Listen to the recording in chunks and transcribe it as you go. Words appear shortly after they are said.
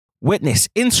Witness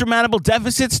insurmountable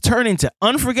deficits turn into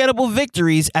unforgettable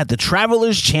victories at the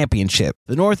Travelers Championship,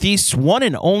 the Northeast's one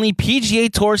and only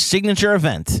PGA Tour signature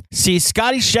event. See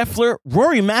Scotty Scheffler,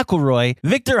 Rory McIlroy,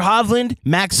 Victor Hovland,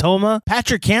 Max Homa,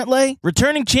 Patrick Cantlay,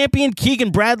 returning champion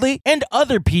Keegan Bradley, and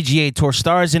other PGA Tour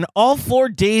stars in all 4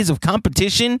 days of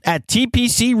competition at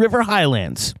TPC River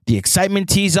Highlands. The excitement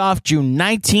tees off June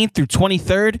 19th through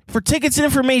 23rd. For tickets and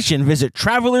information, visit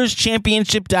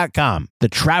TravelersChampionship.com. The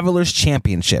Travelers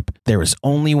Championship. There is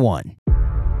only one.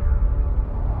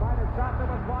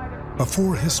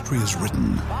 Before history is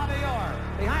written,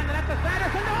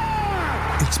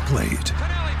 it's played.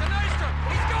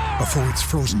 Before it's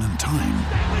frozen in time,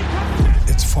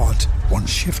 it's fought one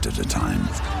shift at a time.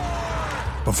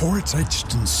 Before it's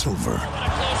etched in silver,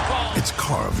 it's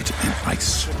carved in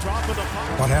ice.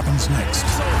 What happens next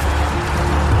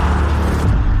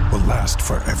will last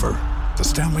forever. The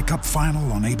Stanley Cup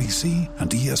Final on ABC and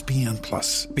ESPN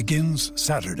Plus begins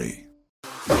Saturday.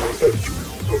 Now entering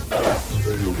the Pat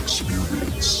Mayo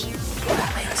Experience.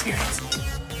 Pat Mayo Experience.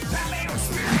 Pat Mayo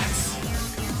Experience.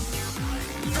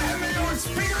 Pat Mayo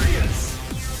Experience.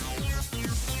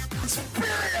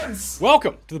 Experience.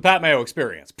 Welcome to the Pat Mayo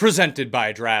Experience, presented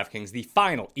by DraftKings, the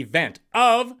final event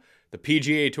of the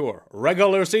PGA Tour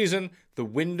regular season, the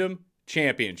Wyndham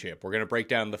Championship. We're going to break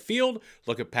down the field,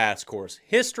 look at past course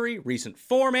history, recent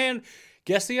form, and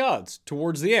guess the odds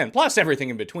towards the end, plus everything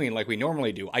in between like we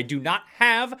normally do. I do not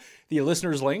have the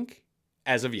listener's link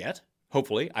as of yet.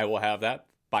 Hopefully, I will have that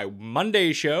by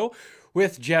Monday's show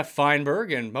with Jeff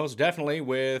Feinberg, and most definitely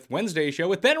with Wednesday's show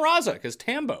with Ben Raza, because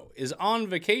Tambo is on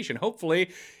vacation.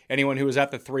 Hopefully, anyone who was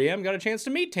at the 3M got a chance to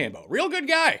meet Tambo. Real good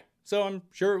guy. So I'm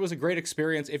sure it was a great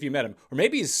experience if you met him. Or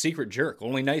maybe he's a secret jerk,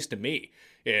 only nice to me.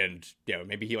 And, you know,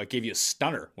 maybe he gave you a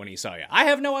stunner when he saw you. I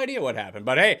have no idea what happened.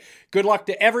 But hey, good luck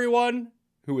to everyone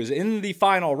who is in the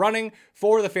final running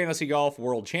for the Fantasy Golf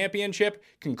World Championship,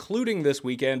 concluding this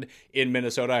weekend in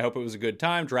Minnesota. I hope it was a good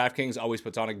time. DraftKings always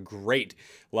puts on a great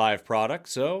live product.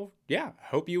 So, yeah, I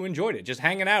hope you enjoyed it. Just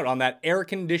hanging out on that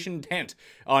air-conditioned tent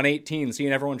on 18,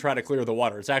 seeing everyone try to clear the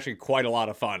water. It's actually quite a lot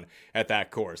of fun at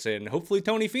that course. And hopefully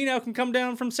Tony Finau can come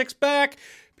down from 6 back,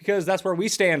 because that's where we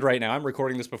stand right now. I'm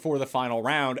recording this before the final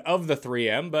round of the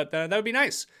 3M, but that would be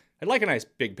nice. I'd like a nice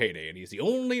big payday, and he's the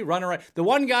only runner. The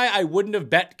one guy I wouldn't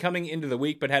have bet coming into the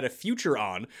week but had a future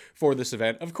on for this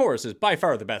event, of course, is by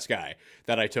far the best guy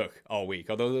that I took all week.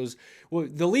 Although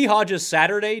the Lee Hodges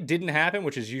Saturday didn't happen,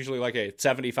 which is usually like a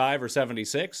 75 or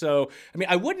 76. So, I mean,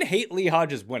 I wouldn't hate Lee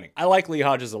Hodges winning. I like Lee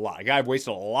Hodges a lot. A guy I've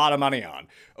wasted a lot of money on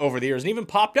over the years, and even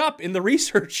popped up in the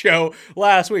research show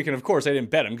last week. And of course, I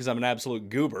didn't bet him because I'm an absolute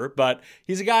goober, but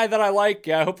he's a guy that I like.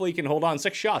 Hopefully he can hold on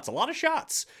 6 shots. A lot of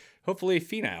shots. Hopefully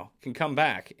Finau can come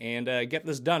back and get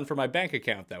this done for my bank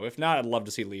account, though. If not, I'd love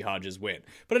to see Lee Hodges win.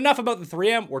 But enough about the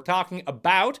 3M. We're talking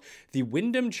about the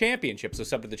Wyndham Championship. So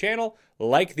sub to the channel,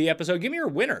 like the episode, give me your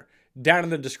winner down in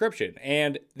the description.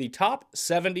 And the top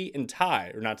 70 in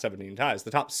tie, or not 70 in ties,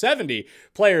 the top 70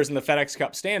 players in the FedEx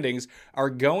Cup standings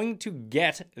are going to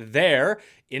get their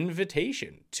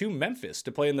invitation to Memphis to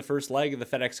play in the first leg of the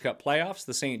FedEx Cup playoffs,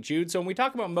 the St. Jude. So when we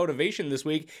talk about motivation this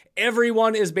week,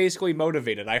 everyone is basically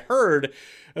motivated. I heard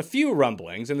a few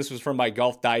rumblings, and this was from my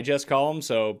Golf Digest column.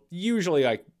 So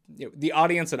usually the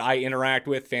audience that I interact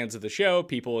with, fans of the show,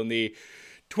 people in the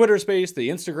Twitter space, the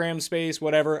Instagram space,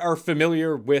 whatever, are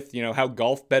familiar with, how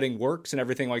golf betting works and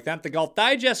everything like that. The Golf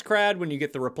Digest crowd, when you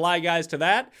get the reply guys to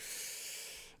that,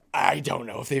 I don't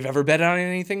know if they've ever bet on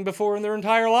anything before in their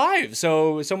entire lives.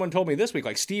 So someone told me this week,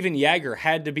 Steven Yeager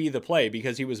had to be the play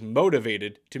because he was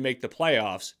motivated to make the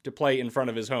playoffs to play in front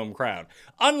of his home crowd.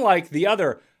 Unlike the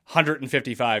other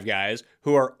 155 guys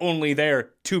who are only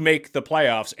there to make the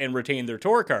playoffs and retain their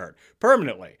tour card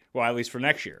permanently. Well, at least for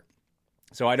next year.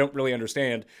 So I don't really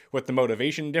understand what the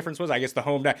motivation difference was. I guess got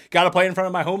to play in front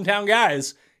of my hometown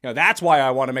guys. That's why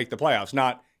I want to make the playoffs,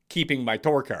 not keeping my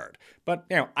tour card. But,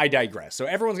 I digress. So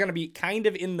everyone's going to be kind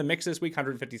of in the mix this week,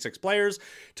 156 players.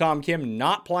 Tom Kim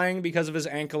not playing because of his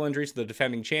ankle injury, so the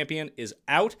defending champion is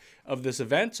out of this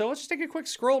event. So let's just take a quick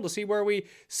scroll to see where we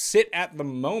sit at the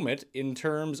moment in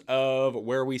terms of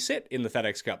where we sit in the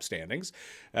FedEx Cup standings.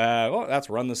 That's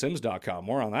runthesims.com.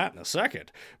 More on that in a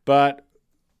second. But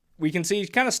we can see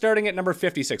kind of starting at number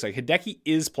 56. Hideki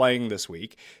is playing this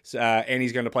week, and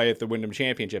he's going to play at the Wyndham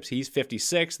Championships. He's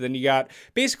 56. Then you got,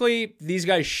 basically, these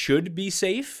guys should be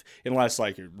safe, unless,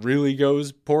 it really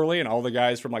goes poorly, and all the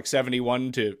guys from,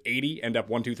 71 to 80 end up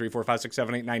 1, 2, 3, 4, 5, 6,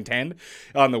 7, 8, 9, 10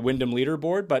 on the Wyndham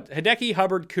leaderboard. But Hideki,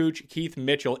 Hubbard, Cooch, Keith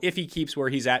Mitchell, if he keeps where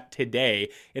he's at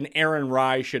today, and Aaron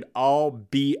Rye should all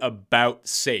be about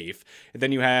safe. And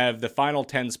then you have the final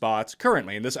 10 spots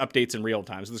currently, and this updates in real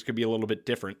time, so this could be a little bit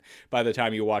different by the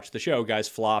time you watch the show. Guys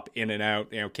flop in and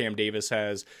out. Cam Davis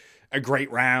has a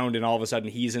great round, and all of a sudden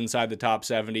he's inside the top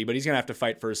 70, but he's going to have to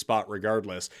fight for his spot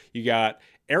regardless. You got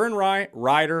Aaron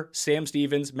Ryder, Sam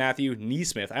Stevens, Matthew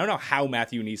Neesmith. I don't know how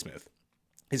Matthew Neesmith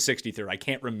is 63rd. I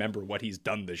can't remember what he's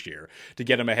done this year to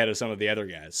get him ahead of some of the other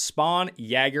guys. Spawn,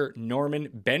 Yager, Norman,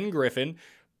 Ben Griffin,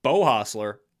 Bo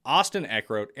Hostler, Austin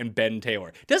Eckroat, and Ben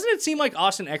Taylor. Doesn't it seem like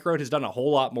Austin Eckroat has done a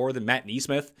whole lot more than Matt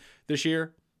Neesmith this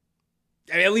year?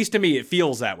 At least to me, it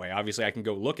feels that way. Obviously, I can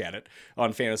go look at it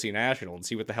on Fantasy National and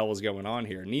see what the hell is going on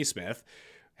here. Neesmith,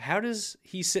 how does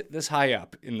he sit this high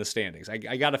up in the standings? I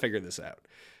got to figure this out.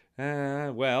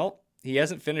 Well, he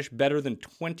hasn't finished better than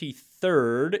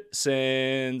 23rd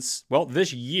since,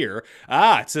 this year.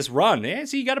 It's this run.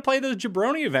 So you got to play those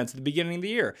jabroni events at the beginning of the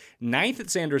year. 9th at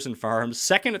Sanderson Farms,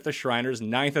 2nd at the Shriners,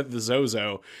 9th at the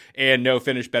Zozo, and no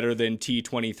finish better than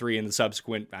T23 in the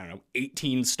subsequent,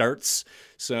 18 starts.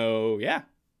 So, yeah,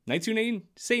 Knights who need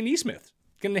say Neesmith.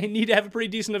 Going to need to have a pretty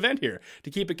decent event here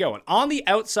to keep it going. On the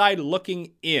outside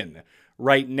looking in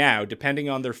right now, depending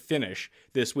on their finish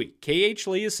this week, K.H.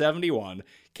 Lee is 71,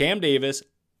 Cam Davis,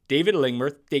 David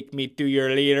Lingmerth, take me to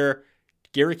your leader,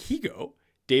 Garrick Higo,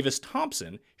 Davis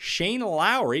Thompson, Shane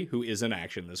Lowry, who is in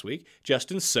action this week,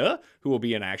 Justin Suh, who will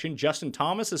be in action, Justin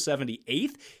Thomas is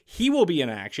 78th, he will be in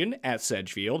action at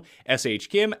Sedgefield, S.H.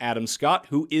 Kim, Adam Scott,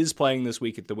 who is playing this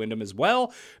week at the Wyndham as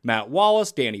well, Matt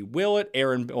Wallace, Danny Willett,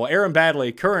 Aaron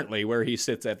Badley, currently where he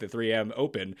sits at the 3M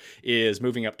Open, is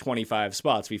moving up 25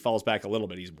 spots. If he falls back a little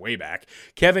bit, he's way back.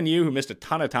 Kevin Yu, who missed a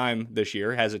ton of time this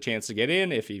year, has a chance to get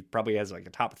in if he probably has like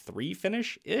a top 3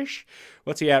 finish-ish.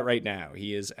 What's he at right now?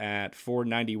 He is at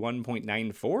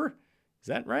 491.94. Is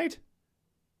that right?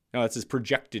 No, that's his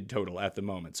projected total at the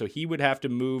moment. So he would have to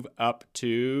move up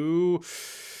to,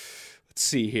 let's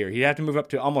see here. He'd have to move up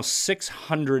to almost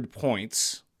 600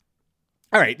 points.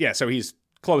 All right, yeah, so he's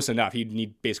close enough. He'd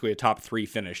need basically a top 3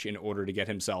 finish in order to get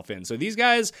himself in. So these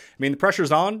guys, the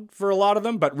pressure's on for a lot of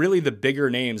them, but really the bigger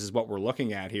names is what we're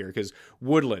looking at here, because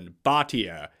Woodland,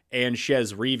 Bhatia, and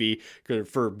Shez Reavy,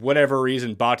 for whatever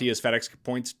reason, Batia's FedEx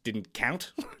points didn't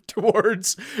count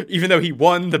towards, even though he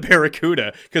won the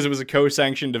Barracuda because it was a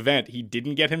co-sanctioned event. He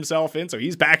didn't get himself in, so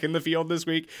he's back in the field this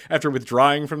week after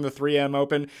withdrawing from the 3M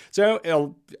Open.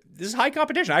 So this is high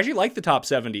competition. I actually like the top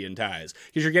 70 in ties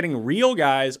because you're getting real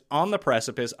guys on the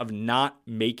precipice of not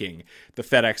making the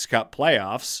FedEx Cup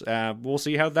playoffs. We'll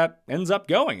see how that ends up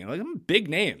going. Big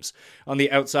names on the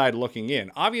outside looking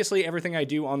in. Obviously, everything I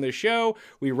do on this show,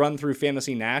 we run through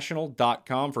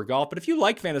fantasynational.com for golf. But if you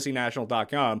like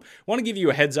fantasynational.com, I want to give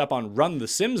you a heads up on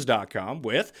runthesims.com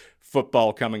with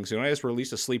football coming soon. I just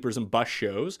released a sleepers and bust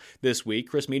shows this week.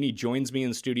 Chris Meany joins me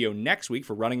in studio next week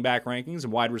for running back rankings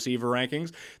and wide receiver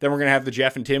rankings. Then we're going to have the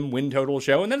Jeff and Tim win total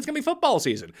show, and then it's going to be football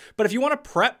season. But if you want to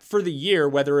prep for the year,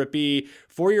 whether it be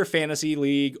for your fantasy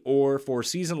league or for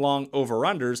season-long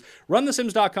over-unders,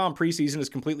 runthesims.com preseason is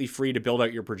completely free to build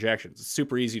out your projections. It's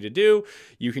super easy to do.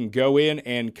 You can go in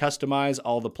and customize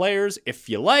all the players if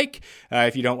you like.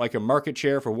 If you don't like a market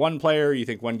share for one player, you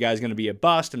think one guy's going to be a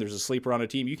bust and there's a sleeper on a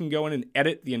team, you can go in and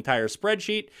edit the entire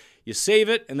spreadsheet. You save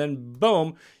it, and then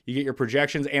boom, you get your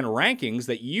projections and rankings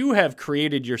that you have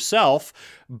created yourself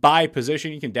by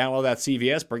position. You can download that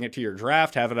CVS, bring it to your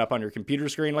draft, have it up on your computer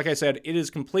screen. Like I said, it is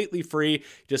completely free.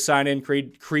 Just sign in,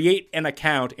 create an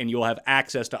account, and you'll have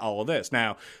access to all of this.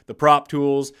 Now, the prop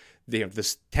tools, they have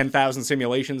this 10,000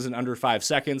 simulations in under 5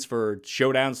 seconds for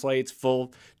showdown slates,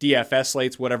 full DFS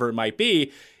slates, whatever it might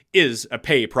be, is a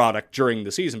pay product during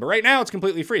the season. But right now, it's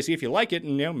completely free. See if you like it,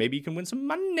 and maybe you can win some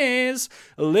monies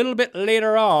a little bit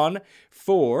later on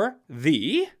for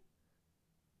the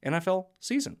NFL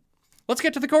season. Let's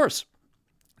get to the course.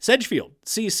 Sedgefield,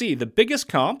 CC, the biggest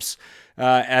comps,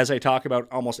 as I talk about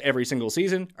almost every single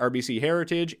season, RBC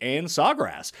Heritage and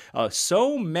Sawgrass.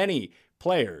 So many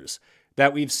players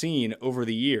that we've seen over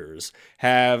the years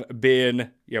have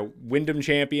been, Wyndham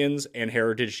champions and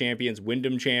Heritage champions,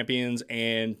 Wyndham champions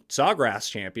and Sawgrass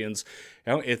champions.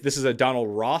 If this is a Donald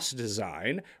Ross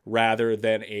design rather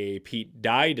than a Pete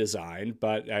Dye design,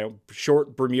 but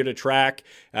short Bermuda track,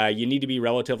 you need to be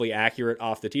relatively accurate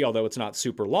off the tee, although it's not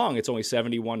super long. It's only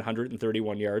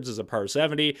 7,131 yards as a par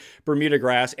 70, Bermuda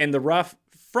grass, and the rough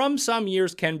from some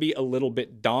years can be a little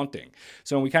bit daunting.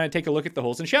 So when we kind of take a look at the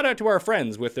holes, and shout out to our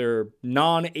friends with their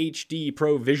non-HD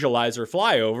Pro Visualizer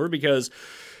flyover, because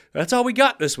that's all we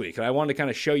got this week. And I wanted to kind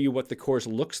of show you what the course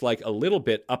looks like a little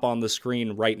bit up on the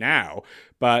screen right now.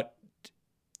 But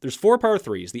There's 4 par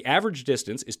 3s. The average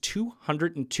distance is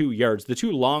 202 yards. The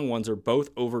 2 long ones are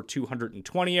both over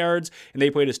 220 yards, and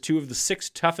they played as 2 of the 6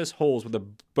 toughest holes with a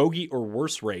bogey or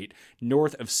worse rate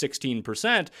north of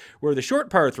 16%, where the short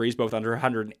par 3s, both under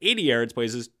 180 yards,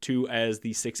 plays as 2 as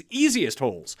the 6 easiest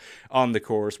holes on the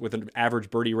course with an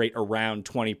average birdie rate around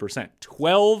 20%.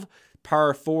 12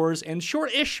 par 4s and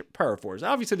short-ish par 4s.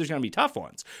 Obviously, there's going to be tough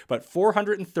ones, but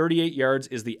 438 yards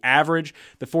is the average.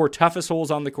 The 4 toughest holes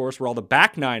on the course were all the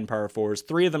back 9 par 4s,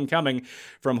 3 of them coming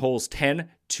from holes 10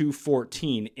 to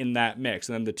 14 in that mix.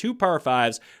 And then the 2 par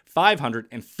 5s,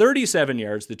 537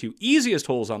 yards, the 2 easiest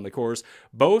holes on the course,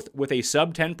 both with a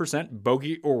sub 10%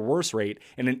 bogey or worse rate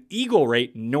and an eagle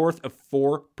rate north of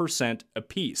 4%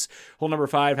 apiece. Hole number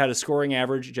 5 had a scoring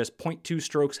average just 0.2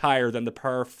 strokes higher than the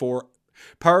par 4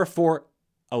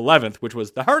 11th, which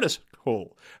was the hardest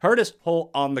hole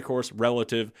on the course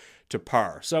relative to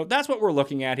par. So that's what we're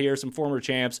looking at here. Some former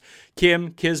champs,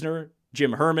 Kim, Kisner,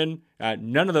 Jim Herman,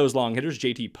 none of those long hitters.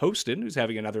 JT Poston, who's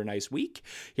having another nice week.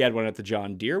 He had one at the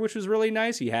John Deere, which was really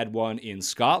nice. He had one in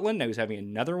Scotland. Now he's having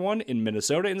another one in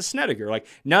Minnesota in Snedeker. Like,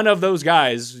 none of those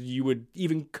guys you would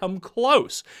even come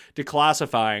close to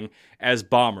classifying as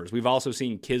bombers. We've also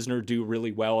seen Kisner do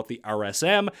really well at the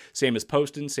RSM, same as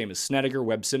Poston, same as Snedeker.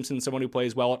 Webb Simpson, someone who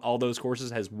plays well at all those courses,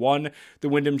 has won the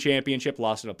Wyndham Championship,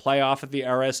 lost in a playoff at the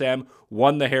RSM,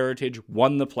 won the Heritage,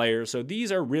 won the Players. So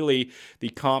these are really the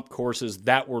comp courses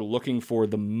that we're looking for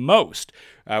the most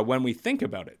when we think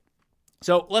about it.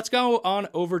 So let's go on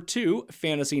over to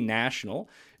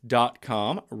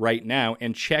fantasynational.com right now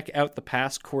and check out the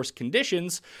past course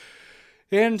conditions.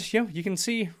 And, you can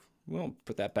see, we'll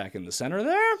put that back in the center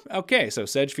there. Okay, so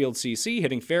Sedgefield CC,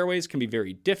 hitting fairways can be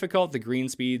very difficult. The green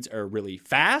speeds are really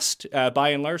fast, by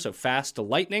and large, so fast to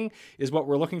lightning is what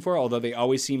we're looking for, although they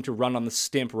always seem to run on the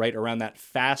stimp right around that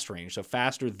fast range, so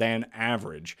faster than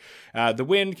average. The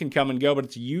wind can come and go, but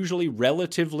it's usually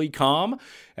relatively calm,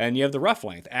 and you have the rough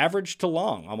length, average to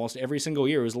long, almost every single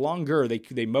year. It was longer.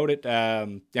 They mowed it,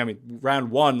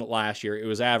 round 1 last year, it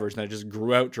was average, and it just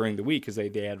grew out during the week because they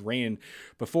had rain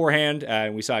beforehand,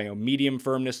 and we saw, medium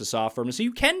firmness to soft firmness. So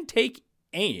you can take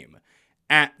aim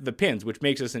at the pins, which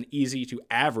makes this an easy to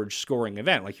average scoring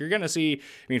event. Like, you're going to see,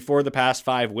 for the past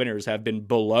 5 winners have been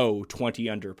below 20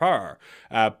 under par.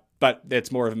 But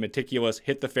it's more of a meticulous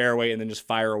hit the fairway and then just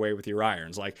fire away with your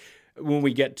irons. Like, when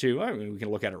we get to, we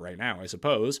can look at it right now, I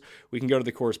suppose. We can go to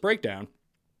the course breakdown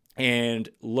and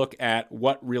look at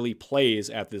what really plays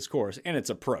at this course and its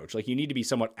approach. Like, you need to be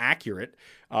somewhat accurate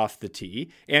off the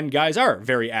tee, and guys are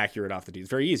very accurate off the tee. It's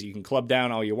very easy. You can club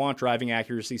down all you want. Driving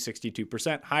accuracy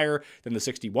 62%, higher than the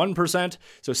 61%,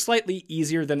 so slightly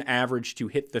easier than average to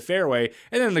hit the fairway.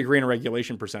 And then the green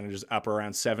regulation percentage is up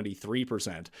around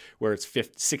 73%, where it's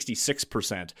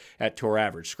 66% at tour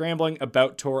average. Scrambling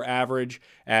about tour average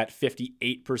at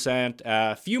 58%.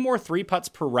 A few more 3 putts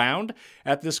per round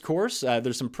at this course.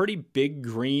 There's some pretty big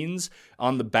greens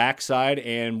on the backside,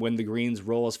 and when the greens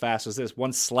roll as fast as this,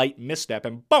 one slight misstep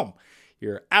and boom,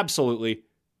 you're absolutely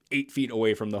 8 feet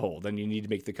away from the hole. Then you need to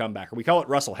make the comeback. We call it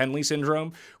Russell Henley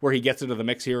syndrome, where he gets into the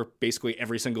mix here basically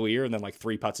every single year and then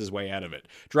 3 putts his way out of it.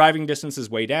 Driving distance is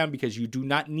way down because you do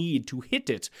not need to hit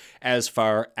it as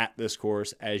far at this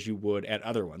course as you would at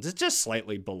other ones. It's just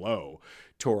slightly below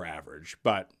tour average,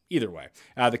 but either way.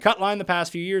 The cut line the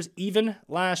past few years, even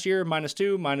last year,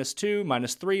 -2, -2,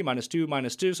 -3, -2,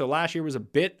 -2. So last year was a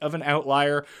bit of an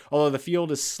outlier, although the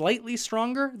field is slightly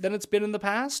stronger than it's been in the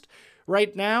past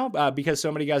right now, because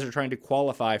so many guys are trying to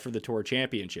qualify for the Tour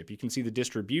Championship. You can see the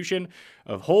distribution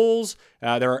of holes.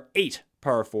 There are 8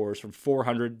 par 4s from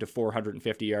 400 to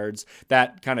 450 yards.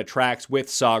 That kind of tracks with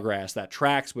Sawgrass, that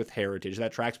tracks with Heritage,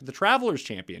 that tracks with the Travelers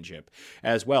Championship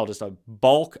as well. Just a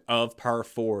bulk of par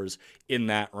 4s in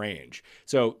that range.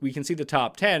 So we can see the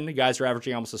top 10. Guys are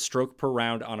averaging almost a stroke per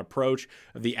round on approach.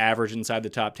 The average inside the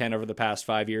top 10 over the past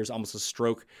 5 years, almost a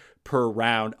stroke per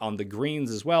round on the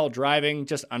greens as well. Driving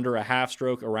just under a half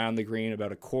stroke around the green,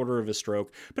 about a quarter of a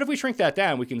stroke. But if we shrink that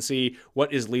down, we can see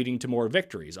what is leading to more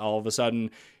victories. All of a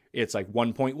sudden, it's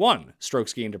 1.1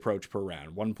 strokes gained approach per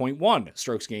round, 1.1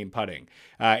 strokes gained putting,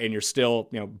 and you're still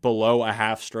below a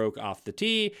half stroke off the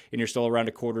tee, and you're still around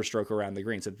a quarter stroke around the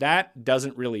green. So that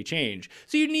doesn't really change.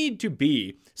 So you need to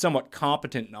be somewhat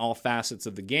competent in all facets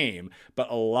of the game,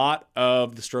 but a lot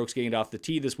of the strokes gained off the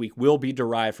tee this week will be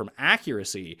derived from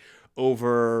accuracy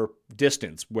over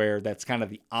distance, where that's kind of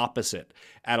the opposite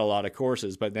at a lot of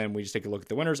courses. But then we just take a look at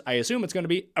the winners. I assume it's going to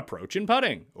be approach and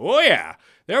putting. Oh yeah,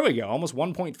 there we go. Almost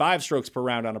 1.5 strokes per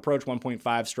round on approach,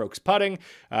 1.5 strokes putting,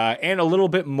 and a little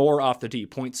bit more off the tee,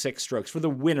 0.6 strokes for the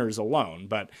winners alone.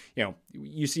 But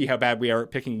you see how bad we are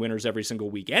at picking winners every single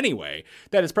week anyway,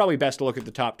 that it's probably best to look at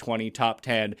the top 20, top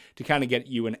 10 to kind of get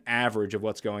you an average of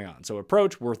what's going on. So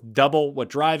approach worth double what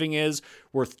driving is,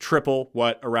 worth triple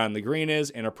what around the green is,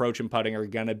 and approach and putting are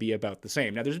going to be about the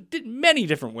same. Now, there's many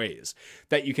different ways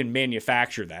that you can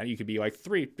manufacture that. You could be like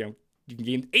you can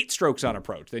gain 8 strokes on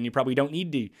approach. Then you probably don't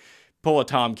need to pull a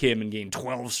Tom Kim and gain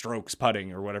 12 strokes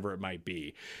putting or whatever it might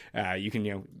be. You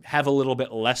can have a little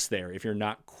bit less there if you're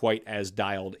not quite as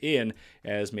dialed in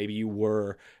as maybe you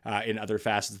were in other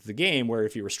facets of the game, where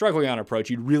if you were struggling on approach,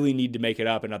 you'd really need to make it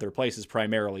up in other places,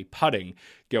 primarily putting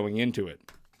going into it.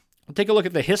 We'll take a look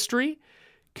at the history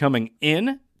coming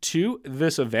in to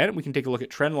this event. We can take a look at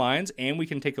trend lines, and we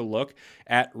can take a look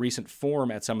at recent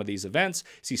form at some of these events.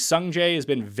 See, Sung Jae has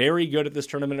been very good at this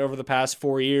tournament over the past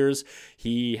 4 years.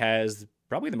 He has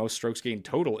probably the most strokes gained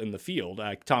total in the field.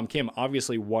 Tom Kim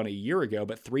obviously won a year ago,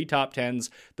 but 3 top 10s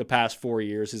the past 4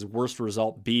 years, his worst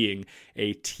result being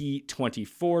a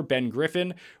T24. Ben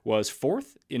Griffin was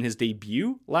 4th in his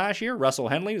debut last year. Russell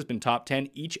Henley has been top 10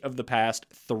 each of the past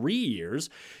 3 years.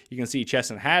 You can see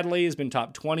Chesson Hadley has been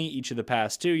top 20 each of the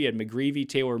past 2. You had McGreevy,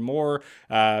 Taylor Moore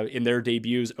in their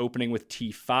debuts opening with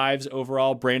T5s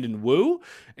overall. Brandon Wu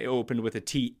opened with a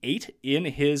T8 in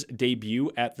his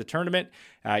debut at the tournament.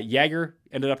 Jaeger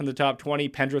ended up in the top 20.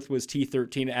 Pendrith was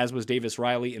T13, as was Davis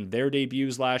Riley in their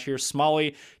debuts last year.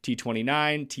 Smalley,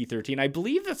 T29, T13. I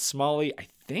believe that Smalley,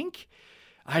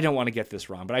 I don't want to get this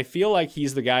wrong, but I feel like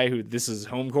he's the guy who this is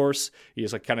home course. He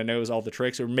just kind of knows all the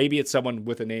tricks, or maybe it's someone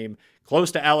with a name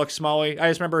close to Alex Smalley. I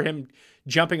just remember him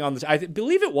jumping on I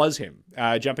believe it was him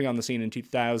jumping on the scene in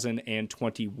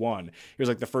 2021. It was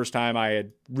like the first time I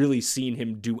had really seen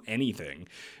him do anything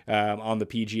on the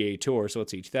PGA Tour. So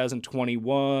let's see,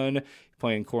 2021,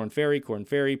 playing Corn Ferry,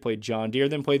 played John Deere,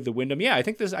 then played the Wyndham. Yeah, I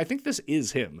think this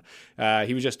is him.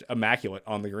 He was just immaculate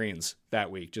on the greens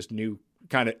that week. Just knew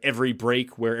kind of every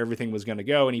break where everything was going to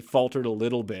go, and he faltered a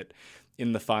little bit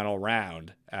in the final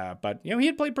round. But he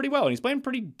had played pretty well, and he's playing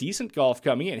pretty decent golf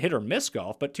coming in, hit or miss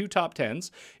golf, but 2 top 10s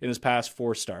in his past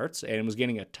 4 starts, and was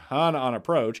getting a ton on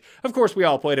approach. Of course, we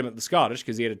all played him at the Scottish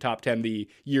because he had a top 10 the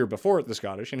year before at the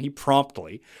Scottish, and he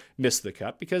promptly missed the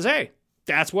cut because, hey,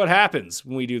 that's what happens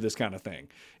when we do this kind of thing.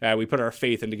 We put our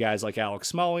faith into guys like Alex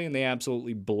Smalley, and they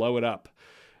absolutely blow it up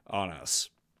on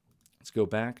us. Let's go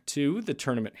back to the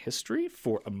tournament history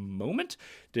for a moment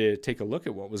to take a look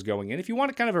at what was going in. If you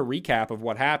want kind of a recap of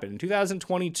what happened, in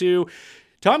 2022,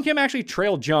 Tom Kim actually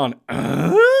trailed John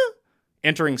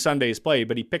entering Sunday's play,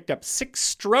 but he picked up 6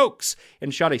 strokes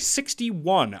and shot a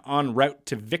 61 en route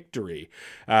to victory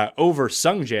over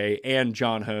Sung Jae and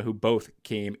John He, who both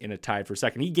came in a tie for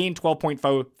second. He gained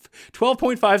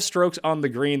 12.5 strokes on the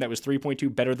green. That was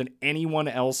 3.2 better than anyone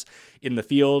else in the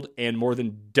field and more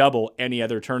than double any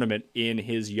other tournament in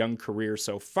his young career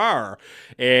so far.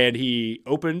 And he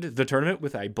opened the tournament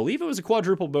with, I believe it was a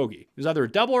quadruple bogey. It was either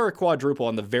a double or a quadruple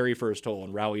on the very first hole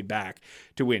and rallied back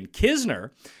to win.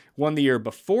 Kisner won the year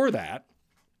before that,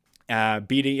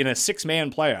 beating in a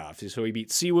 6-man playoff. So he beat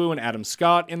Siwoo and Adam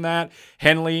Scott in that.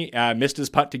 Henley missed his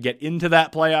putt to get into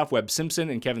that playoff. Webb Simpson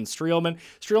and Kevin Streelman.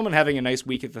 Streelman having a nice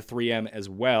week at the 3M as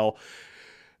well.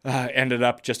 Ended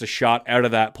up just a shot out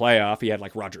of that playoff. He had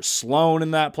like Roger Sloan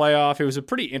in that playoff. It was a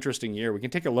pretty interesting year. We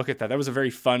can take a look at that. That was a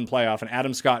very fun playoff, and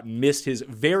Adam Scott missed his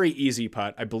very easy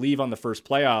putt, I believe, on the first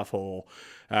playoff hole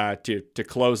to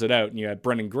close it out. And you had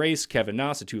Brendan Grace, Kevin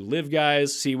Noss, the 2 live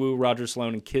guys, Siwoo, Roger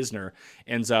Sloan, and Kisner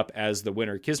ends up as the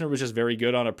winner. Kisner was just very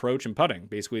good on approach and putting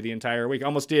basically the entire week.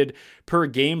 Almost did per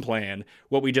game plan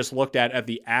what we just looked at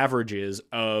the averages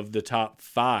of the top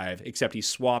 5, except he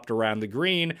swapped around the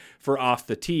green for off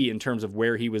the tee in terms of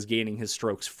where he was gaining his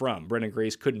strokes from. Brendan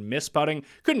Grace couldn't miss putting,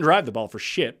 couldn't drive the ball for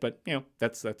shit, but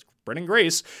that's Brendan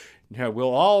Grace.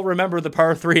 We'll all remember the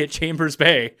par 3 at Chambers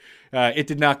Bay. It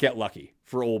did not get lucky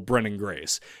for old Brendan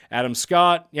Grace. Adam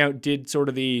Scott, did sort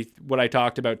of what I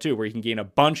talked about too, where you can gain a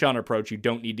bunch on approach. You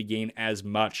don't need to gain as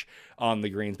much on the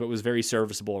greens, but was very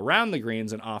serviceable around the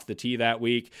greens and off the tee that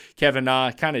week. Kevin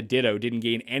Na, kind of ditto, didn't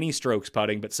gain any strokes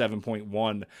putting, but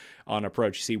 7.1 on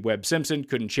approach. You see Webb Simpson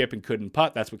couldn't chip and couldn't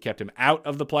putt. That's what kept him out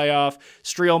of the playoff.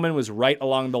 Streelman was right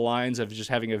along the lines of just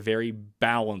having a very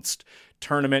balanced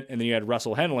tournament. And then you had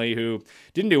Russell Henley, who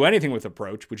didn't do anything with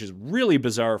approach, which is really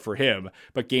bizarre for him,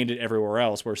 but gained it everywhere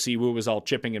else, where Siwoo was all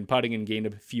chipping and putting and gained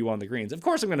a few on the greens. Of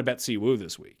course, I'm going to bet Siwoo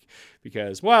this week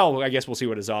because, well, I guess we'll see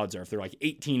what his odds are. If they're like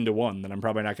 18-1, then I'm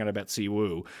probably not going to bet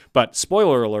Siwoo. But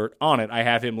spoiler alert on it, I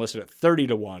have him listed at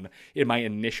 30-1 in my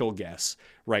initial guess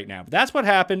right now. But that's what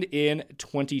happened in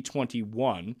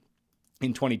 2021.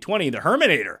 In 2020, the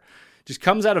Herminator just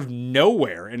comes out of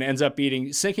nowhere and ends up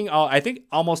sinking I think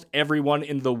almost everyone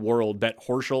in the world bet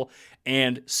Horschel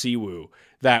and Siwoo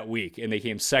that week. And they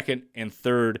came second and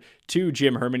third to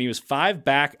Jim Herman. He was 5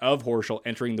 back of Horschel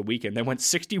entering the weekend, then went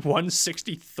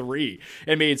 61-63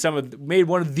 and made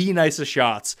one of the nicest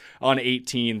shots on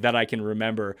 18 that I can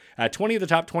remember. 20 of the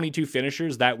top 22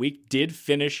 finishers that week did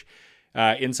finish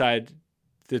inside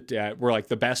that were like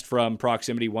the best from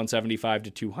proximity, 175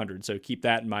 to 200. So keep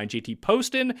that in mind. JT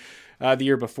Poston, the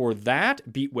year before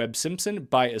that, beat Webb Simpson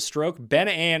by a stroke. Ben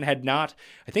An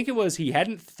he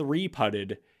hadn't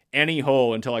 3-putted any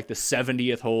hole until like the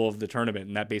 70th hole of the tournament,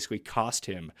 and that basically cost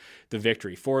him the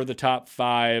victory. 4 of the top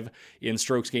 5 in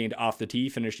strokes gained off the tee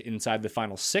finished inside the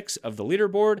final 6 of the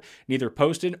leaderboard. Neither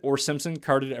Poston or Simpson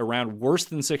carded around worse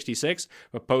than 66,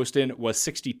 but Poston was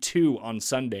 62 on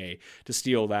Sunday to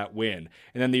steal that win.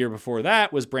 And then the year before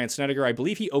that was Brandt Snedeker. I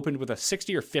believe he opened with a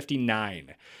 60 or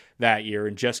 59 that year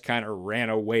and just kind of ran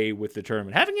away with the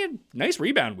tournament. Having a nice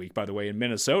rebound week, by the way, in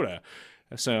Minnesota.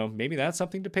 So maybe that's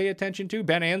something to pay attention to.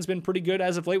 Ben Ann's been pretty good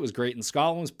as of late, was great in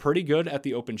Scotland, was pretty good at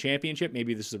the Open Championship.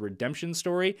 Maybe this is a redemption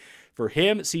story for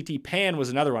him. CT Pan was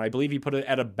another one. I believe he put it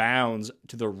at a bounds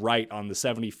to the right on the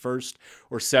 71st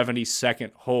or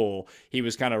 72nd hole. He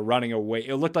was kind of running away.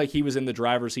 It looked like he was in the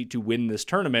driver's seat to win this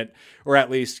tournament, or at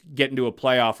least get into a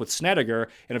playoff with Snedeker.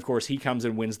 And of course, he comes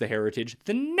and wins the Heritage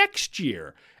the next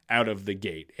year out of the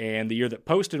gate. And the year that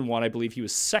Poston won, I believe he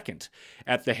was second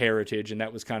at the Heritage, and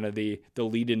that was kind of the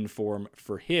lead-in form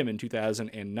for him in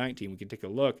 2019. We can take a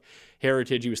look.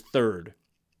 Heritage, he was third.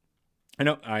 I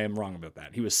know I am wrong about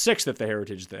that. He was 6th at the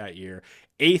Heritage that year,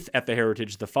 8th at the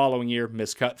Heritage the following year,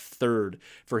 miscut 3rd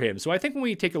for him. So I think when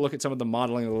we take a look at some of the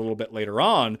modeling a little bit later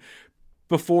on,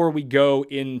 before we go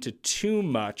into too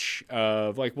much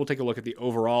of, we'll take a look at the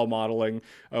overall modeling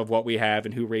of what we have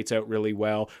and who rates out really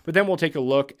well. But then we'll take a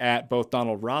look at both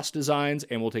Donald Ross designs,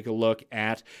 and we'll take a look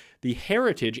at the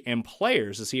Heritage and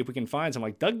players to see if we can find some,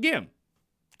 like Doug Gim.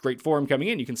 Great form coming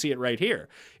in. You can see it right here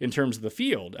in terms of the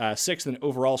field. 6th in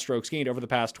overall strokes gained over the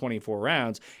past 24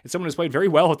 rounds. And someone who's played very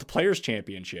well at the Players'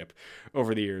 Championship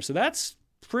over the years. So that's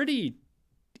pretty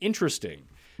interesting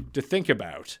to think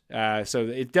about. So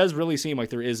it does really seem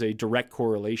like there is a direct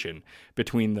correlation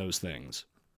between those things.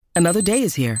 Another day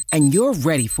is here, and you're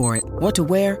ready for it. What to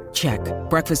wear? Check.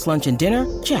 Breakfast, lunch, and dinner?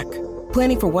 Check.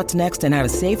 Planning for what's next and how to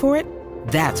save for it?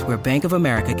 That's where Bank of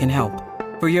America can help.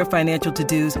 For your financial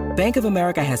to-dos, Bank of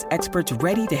America has experts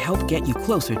ready to help get you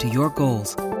closer to your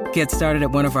goals. Get started at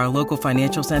one of our local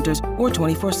financial centers or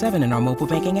 24/7 in our mobile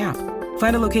banking app.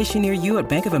 Find a location near you at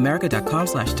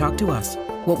bankofamerica.com/talktous.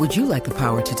 What would you like the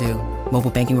power to do?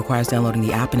 Mobile banking requires downloading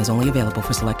the app and is only available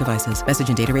for select devices. Message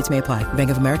and data rates may apply.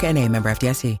 Bank of America NA, member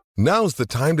FDIC. Now's the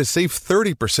time to save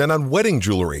 30% on wedding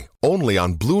jewelry, only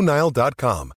on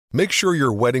BlueNile.com. Make sure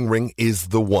your wedding ring is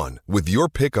the one with your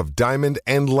pick of diamond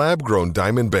and lab-grown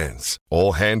diamond bands,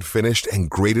 all hand-finished and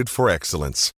graded for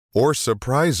excellence. Or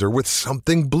surprise her with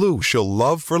something blue she'll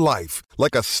love for life,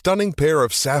 like a stunning pair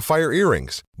of sapphire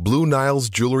earrings. Blue Nile's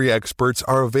jewelry experts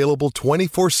are available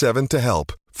 24/7 to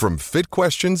help, from fit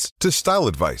questions to style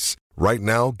advice. Right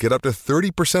now, get up to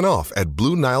 30% off at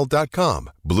BlueNile.com.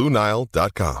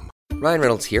 BlueNile.com. Ryan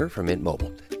Reynolds here from Mint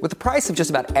Mobile. With the price of just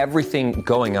about everything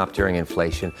going up during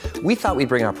inflation, we thought we'd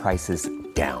bring our prices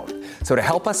down. So to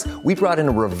help us, we brought in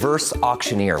a reverse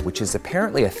auctioneer, which is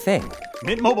apparently a thing.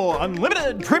 Mint Mobile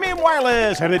Unlimited Premium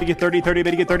Wireless. How to get 30, 30,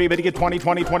 bit to get 30, bit to get 20,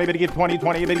 20, 20, bit to get 20,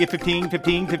 20, bit to get 15,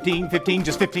 15, 15, 15,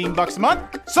 just $15 a month?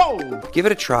 Sold! Give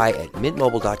it a try at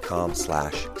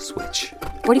mintmobile.com/switch.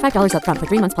 $45 up front for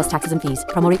 3 months plus taxes and fees.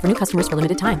 Promo rate for new customers for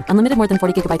limited time. Unlimited more than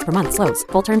 40 gigabytes per month. Slows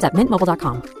full terms at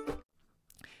mintmobile.com.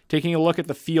 Taking a look at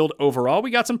the field overall,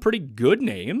 we got some pretty good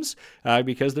names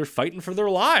because they're fighting for their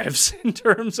lives in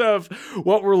terms of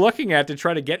what we're looking at to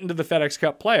try to get into the FedEx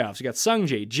Cup playoffs. You got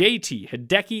Sungjae, JT,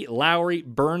 Hideki, Lowry,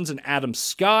 Burns, and Adam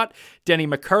Scott. Denny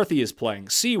McCarthy is playing.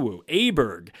 Siwoo,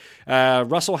 Aberg,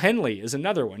 Russell Henley is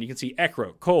another one. You can see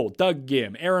Eckroat, Cole, Doug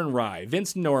Gim, Aaron Rye,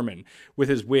 Vince Norman with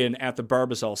his win at the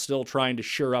Barbasol, still trying to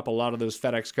shore up a lot of those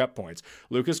FedEx Cup points.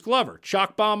 Lucas Glover,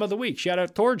 Chalk Bomb of the Week. Shout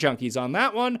out Tour Junkies on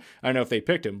that one. I don't know if they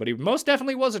picked him, but he most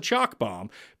definitely was a chalk bomb.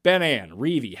 Ben An,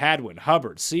 Reevy, Hadwin,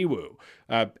 Hubbard, Siwoo.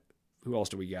 who else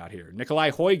do we got here? Nikolai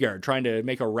Højgaard trying to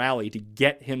make a rally to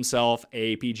get himself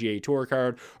a PGA Tour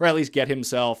card, or at least get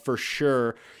himself for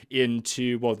sure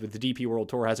into, well, the DP World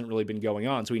Tour hasn't really been going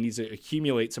on, so he needs to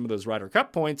accumulate some of those Ryder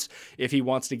Cup points if he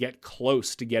wants to get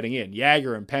close to getting in.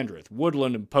 Jagger and Pendrith,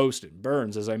 Woodland and Poston,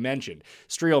 Burns, as I mentioned,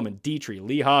 Streelman, Dietrich,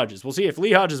 Lee Hodges. We'll see if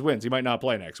Lee Hodges wins. He might not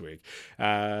play next week.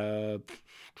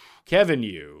 Kevin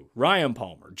Yu, Ryan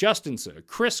Palmer, Justin Suh,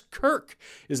 Chris Kirk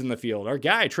is in the field. Our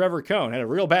guy, Trevor Cohn, had a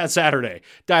real bad Saturday.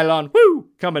 Dylon Woo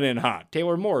coming in hot.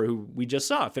 Taylor Moore, who we just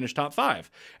saw, finished top 5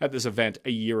 at this event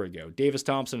a year ago. Davis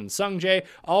Thompson and Sung Jae,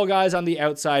 all guys on the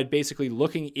outside basically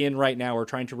looking in right now or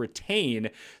trying to retain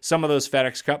some of those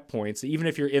FedEx Cup points. Even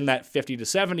if you're in that 50 to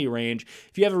 70 range,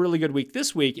 if you have a really good week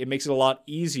this week, it makes it a lot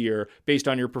easier based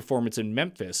on your performance in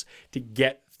Memphis to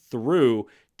get through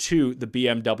to the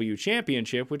BMW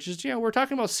Championship, which is, we're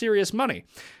talking about serious money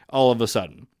all of a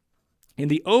sudden. In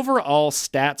the overall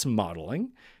stats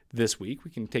modeling this week,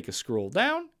 we can take a scroll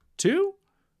down to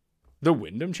the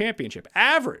Wyndham Championship.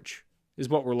 Average is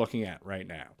what we're looking at right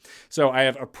now. So I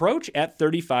have approach at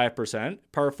 35%,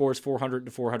 par 4s 400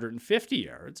 to 450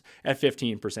 yards at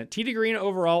 15%, tee to green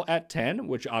overall at 10,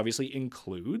 which obviously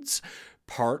includes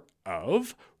part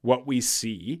of what we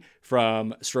see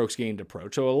from strokes gained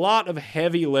approach. So a lot of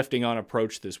heavy lifting on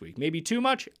approach this week. Maybe too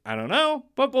much? I don't know,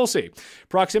 but we'll see.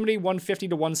 Proximity 150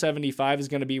 to 175 is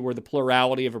going to be where the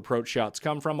plurality of approach shots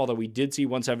come from, although we did see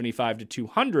 175 to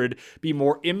 200 be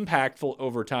more impactful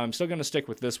over time. Still going to stick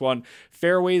with this one.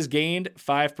 Fairways gained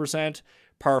 5%,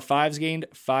 par 5s gained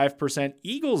 5%,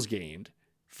 eagles gained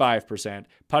 5%,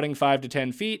 putting 5 to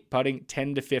 10 feet, putting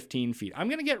 10 to 15 feet. I'm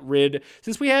going to get rid,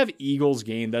 since we have eagles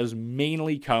gained, those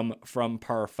mainly come from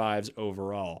par 5s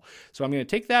overall. So I'm going to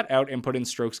take that out and put in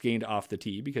strokes gained off the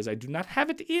tee because I do not have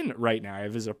it in right now. I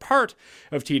have as a part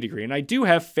of tee to green. I do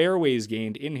have fairways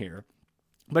gained in here.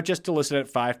 But just to list it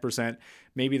at 5%,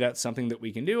 maybe that's something that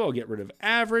we can do. I'll get rid of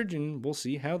average, and we'll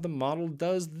see how the model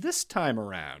does this time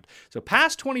around. So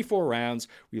past 24 rounds,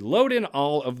 we load in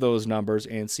all of those numbers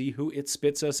and see who it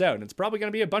spits us out. And it's probably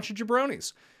going to be a bunch of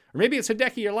jabronis. Or maybe it's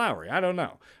Hideki or Lowry. I don't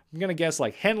know. I'm going to guess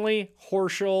like Henley,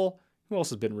 Horschel. Who else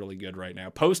has been really good right now?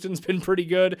 Poston's been pretty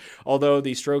good, although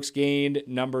the strokes gained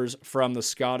numbers from the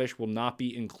Scottish will not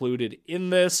be included in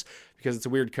this because it's a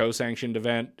weird co-sanctioned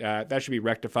event. That should be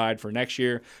rectified for next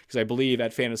year because I believe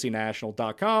at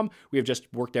fantasynational.com, we have just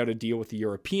worked out a deal with the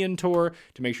European Tour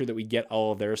to make sure that we get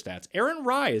all of their stats. Aaron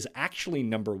Rye is actually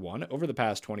number 1 over the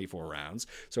past 24 rounds.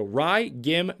 So Rye,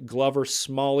 Gim, Glover,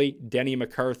 Smalley, Denny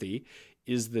McCarthy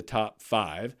is the top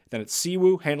 5. Then it's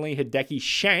Siwoo, Henley, Hideki,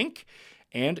 Shank,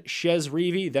 and Shez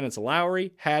Reavie. Then it's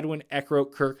Lowry, Hadwin,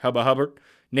 Eckroat, Kirk, Hubba Hubbard,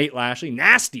 Nate Lashley,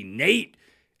 Nasty Nate,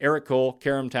 Eric Cole,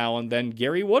 Karam Talon, then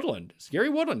Gary Woodland. Gary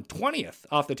Woodland, 20th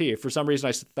off the tee. For some reason,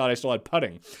 I thought I still had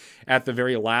putting at the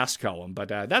very last column, but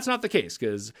that's not the case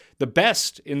because the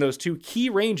best in those two key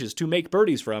ranges to make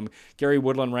birdies from, Gary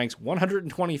Woodland ranks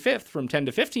 125th from 10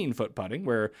 to 15 foot putting,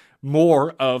 where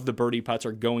more of the birdie putts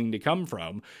are going to come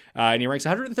from, and he ranks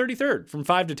 133rd from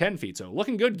 5 to 10 feet. So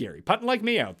looking good, Gary. Putting like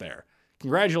me out there.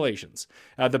 Congratulations.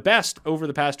 The best over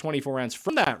the past 24 rounds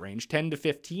from that range, 10 to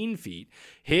 15 feet,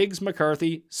 Higgs,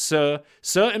 McCarthy, Suh.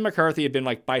 Suh and McCarthy have been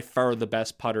like by far the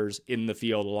best putters in the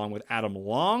field along with Adam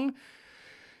Long.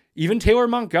 Even Taylor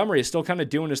Montgomery is still kind of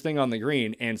doing his thing on the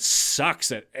green and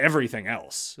sucks at everything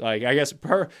else. Like, I guess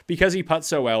because he putts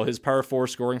so well, his par 4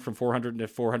 scoring from 400 to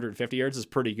 450 yards is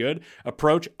pretty good.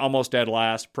 Approach, almost dead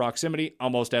last. Proximity,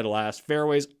 almost dead last.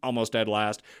 Fairways, almost dead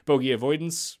last. Bogey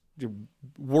avoidance,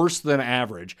 worse than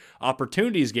average.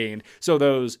 Opportunities gained, so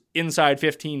those inside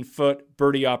 15-foot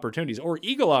birdie opportunities or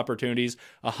eagle opportunities,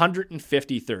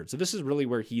 153rd. So this is really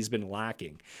where he's been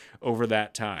lacking over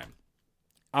that time.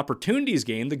 Opportunities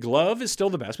gained, the glove is still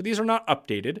the best, but these are not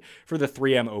updated for the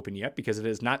 3M Open yet because it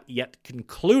is not yet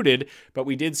concluded, but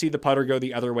we did see the putter go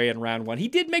the other way in round 1. He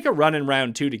did make a run in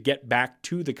round 2 to get back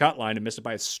to the cut line and missed it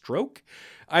by a stroke,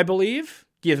 I believe.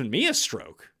 Given me a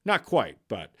stroke. Not quite,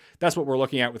 but that's what we're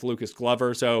looking at with Lucas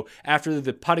Glover. So after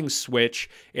the putting switch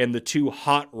and the 2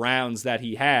 hot rounds that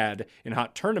he had in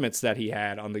hot tournaments that he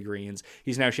had on the greens,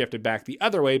 he's now shifted back the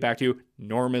other way, back to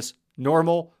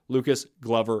normal Lucas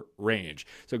Glover range.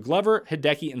 So Glover,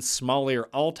 Hideki, and Smalley are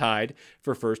all tied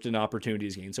for first in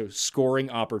opportunities gained. So scoring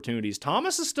opportunities.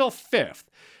 Thomas is still 5th,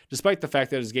 despite the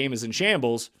fact that his game is in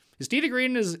shambles. His tee to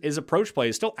green his approach play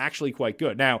is still actually quite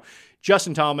good. Now,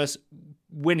 Justin Thomas,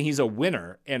 when he's a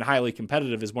winner and highly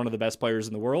competitive, is one of the best players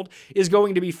in the world, is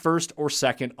going to be first or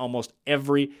second almost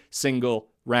every single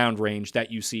round range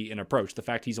that you see in approach. The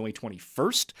fact he's only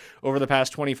 21st over the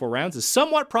past 24 rounds is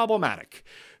somewhat problematic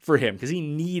for him because he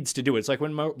needs to do it. It's like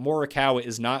when Morikawa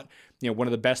is not one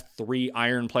of the best 3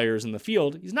 iron players in the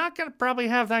field, he's not going to probably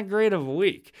have that great of a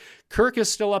week. Kirk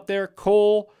is still up there.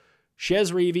 Cole,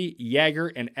 Shez Reavie, Jaeger,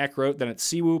 and Eckroat. Then it's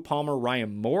Siwoo, Palmer,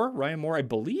 Ryan Moore. Ryan Moore, I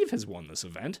believe, has won this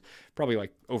event, probably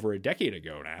like over a decade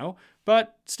ago now.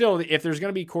 But still, if there's going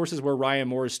to be courses where Ryan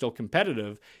Moore is still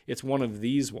competitive, it's one of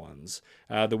these ones.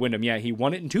 The Wyndham, he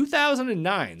won it in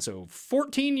 2009, so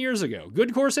 14 years ago.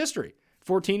 Good course history,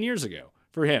 14 years ago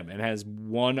for him, and has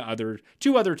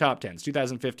two other top 10s,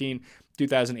 2015,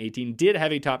 2018. Did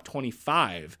have a top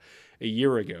 25 a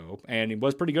year ago, and he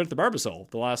was pretty good at the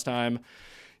Barbasol the last time.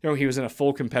 He was in a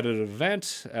full competitive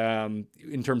event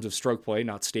in terms of stroke play.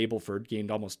 Not Stableford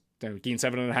gained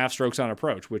 7.5 strokes on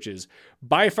approach, which is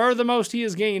by far the most he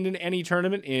has gained in any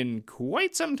tournament in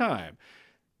quite some time.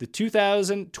 The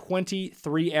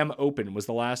 2023 M Open was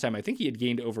the last time I think he had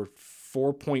gained over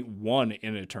 4.1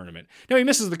 in a tournament. Now, he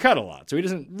misses the cut a lot, so he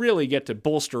doesn't really get to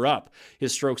bolster up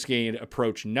his strokes gained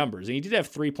approach numbers. And he did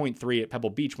have 3.3 at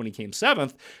Pebble Beach when he came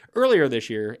 7th earlier this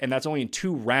year, and that's only in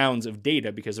 2 rounds of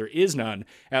data because there is none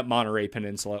at Monterey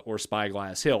Peninsula or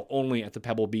Spyglass Hill, only at the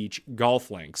Pebble Beach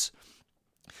golf links.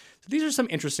 So these are some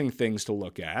interesting things to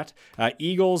look at.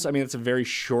 Eagles, it's a very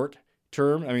short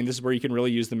term. This is where you can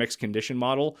really use the mixed condition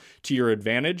model to your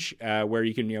advantage, where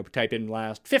you can type in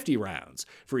last 50 rounds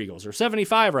for Eagles or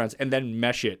 75 rounds and then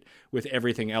mesh it with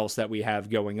everything else that we have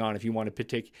going on. If you want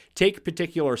to take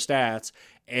particular stats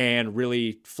and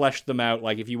really flesh them out,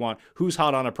 like if you want who's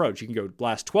hot on approach, you can go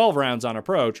last 12 rounds on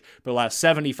approach, but last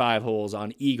 75 holes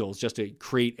on Eagles, just to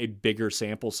create a bigger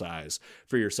sample size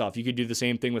for yourself. You could do the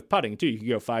same thing with putting too. You could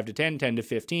go 5 to 10, 10 to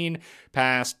 15,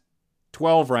 past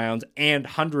 12 rounds and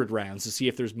 100 rounds to see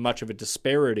if there's much of a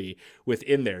disparity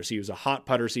within there. So he was a hot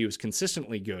putter, so he was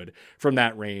consistently good from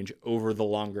that range over the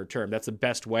longer term. That's the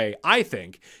best way, I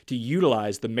think, to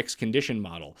utilize the mixed condition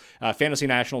model.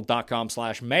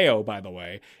 FantasyNational.com/Mayo, by the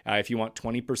way, if you want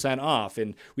 20% off.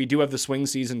 And we do have the swing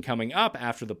season coming up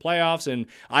after the playoffs, and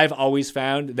I've always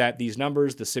found that these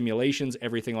numbers, the simulations,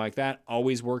 everything like that,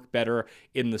 always work better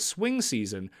in the swing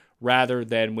season rather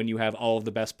than when you have all of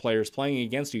the best players playing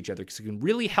against each other, because it can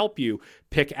really help you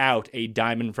pick out a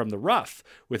diamond from the rough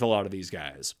with a lot of these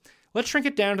guys. Let's shrink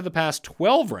it down to the past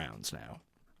 12 rounds now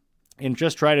and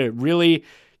just try to really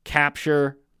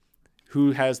capture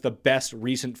who has the best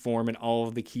recent form and all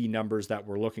of the key numbers that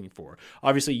we're looking for.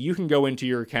 Obviously, you can go into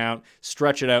your account,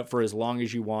 stretch it out for as long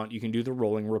as you want. You can do the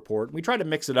rolling report. We try to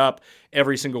mix it up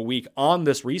every single week on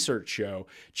this research show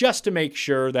just to make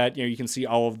sure that you can see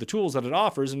all of the tools that it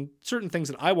offers and certain things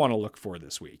that I want to look for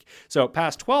this week. So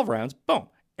past 12 rounds, boom.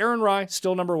 Aaron Rai,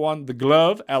 still number 1. The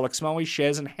Glove, Alex Smalley,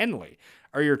 Shez, and Henley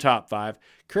are your top 5.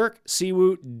 Kirk,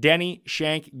 Siwoo, Denny,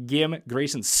 Shank, Gim,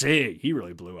 Grayson, Sig. He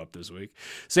really blew up this week.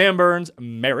 Sam Burns,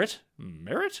 Merritt,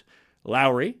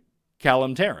 Lowry,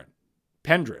 Callum Tarrant,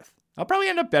 Pendrith. I'll probably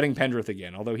end up betting Pendrith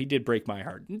again, although he did break my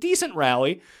heart. Decent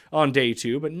rally on day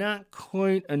 2, but not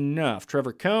quite enough.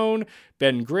 Trevor Cohn,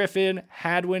 Ben Griffin,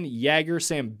 Hadwin, Jaeger,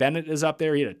 Sam Bennett is up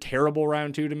there. He had a terrible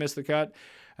round 2 to miss the cut.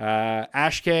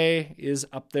 Ashke is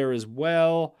up there as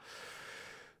well.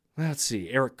 Let's see,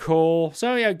 Eric Cole.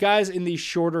 So yeah, guys in the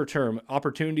shorter term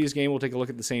opportunities game, we'll take a look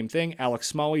at the same thing. Alex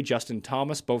Smalley, Justin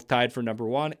Thomas, both tied for number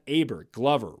 1. Aber,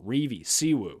 Glover, Reavie,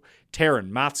 Siwoo, Taryn,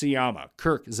 Matsuyama,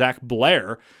 Kirk, Zach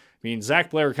Blair. Zach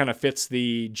Blair kind of fits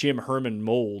the Jim Herman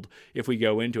mold if we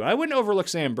go into it. I wouldn't overlook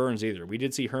Sam Burns either. We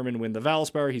did see Herman win the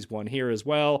Valspar. He's won here as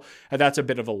well. That's a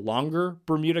bit of a longer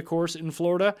Bermuda course in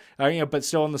Florida, but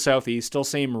still in the southeast, still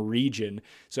same region.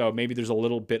 So maybe there's a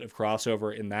little bit of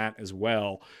crossover in that as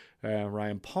well.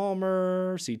 Ryan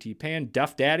Palmer, CT Pan,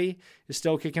 Duff Daddy is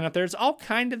still kicking up there. It's all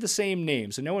kind of the same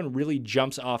name, so no one really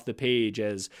jumps off the page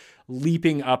as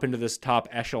leaping up into this top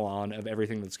echelon of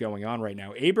everything that's going on right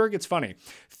now. Aberg, it's funny.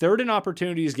 3rd in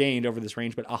opportunities gained over this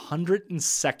range, but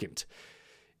 102nd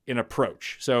in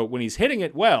approach. So when he's hitting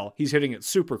it well, he's hitting it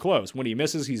super close. When he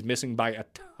misses, he's missing by a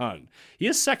ton. He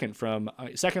is second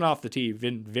off the tee.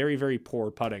 Been very, very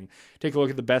poor putting. Take a look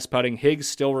at the best putting. Higgs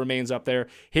still remains up there.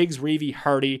 Higgs, Reavie,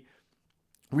 Hardy.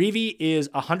 Reavie is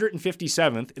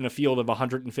 157th in a field of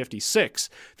 156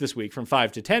 this week from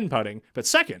 5 to 10 putting, but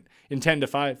second in 10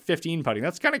 to 15 putting.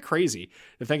 That's kind of crazy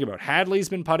to think about. Hadley's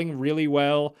been putting really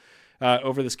well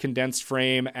over this condensed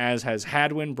frame, as has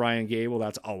Hadwin, Brian Gable,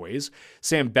 that's always.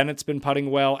 Sam Bennett's been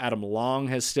putting well. Adam Long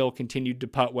has still continued to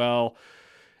putt well.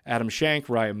 Adam Shank,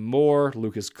 Ryan Moore,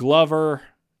 Lucas Glover,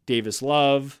 Davis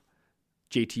Love,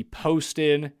 JT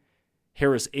Poston,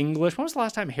 Harris English. When was the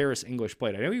last time Harris English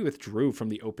played? I know he withdrew from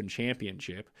the Open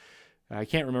Championship. I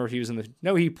can't remember if he was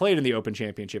he played in the Open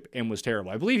Championship and was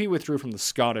terrible. I believe he withdrew from the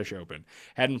Scottish Open.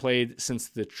 Hadn't played since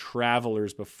the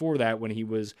Travelers before that when he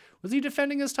was he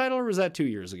defending his title or was that 2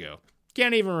 years ago?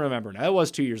 Can't even remember now. It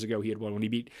was 2 years ago he had won when he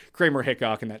beat Kramer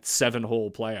Hickok in that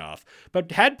 7-hole playoff.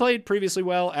 But had played previously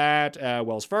well at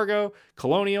Wells Fargo,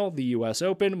 Colonial, the U.S.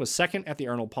 Open, was second at the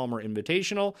Arnold Palmer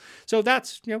Invitational. So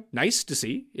that's nice to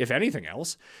see, if anything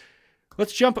else.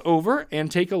 Let's jump over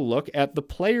and take a look at the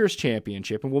Players'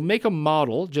 Championship, and we'll make a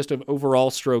model just of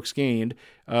overall strokes gained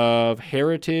of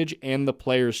Heritage and the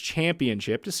Players'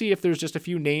 Championship to see if there's just a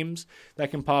few names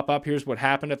that can pop up. Here's what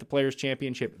happened at the Players'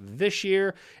 Championship this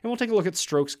year, and we'll take a look at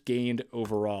strokes gained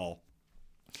overall.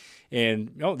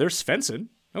 And, there's Svensson.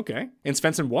 Okay. And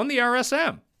Svensson won the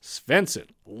RSM. Svensson,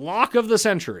 lock of the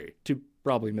century, to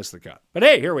probably miss the cut. But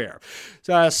hey, here we are.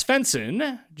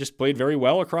 Svensson just played very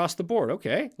well across the board.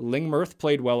 Okay. Lingmerth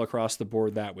played well across the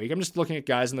board that week. I'm just looking at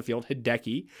guys in the field.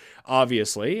 Hideki,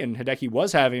 obviously. And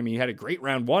Hideki he had a great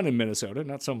round 1 in Minnesota.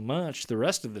 Not so much the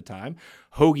rest of the time.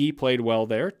 Hoagie played well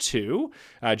there too.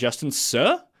 Justin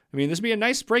Suh. This would be a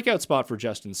nice breakout spot for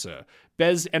Justin Suh.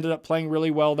 Bez ended up playing really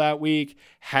well that week.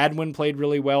 Hadwin played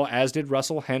really well, as did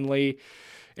Russell Henley.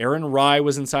 Aaron Rye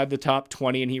was inside the top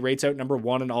 20, and he rates out number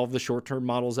 1 in all of the short-term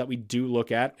models that we do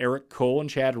look at. Eric Cole and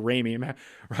Chad Ramey.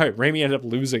 Right, Ramey ended up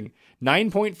losing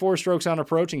 9.4 strokes on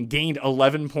approach and gained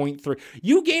 11.3.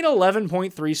 You gain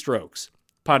 11.3 strokes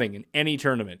putting in any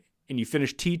tournament, and you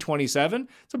finish T27?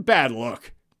 It's a bad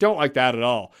look. Don't like that at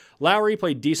all. Lowry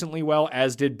played decently well,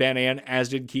 as did Ben Ann, as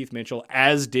did Keith Mitchell,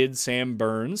 as did Sam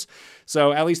Burns.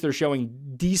 So at least they're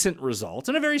showing decent results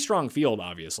and a very strong field,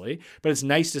 obviously. But it's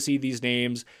nice to see these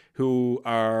names who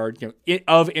are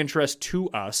of interest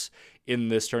to us in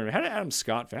this tournament. How has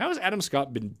Adam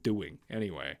Scott been doing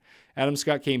anyway? Adam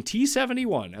Scott came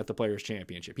T71 at the Players'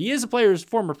 Championship. He is a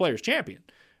former Players' Champion,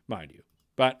 mind you.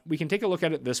 But we can take a look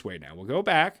at it this way now. We'll go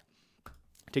back,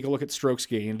 take a look at strokes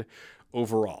gained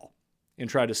overall and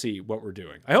try to see what we're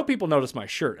doing. I hope people notice my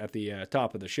shirt at the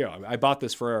top of the show. I bought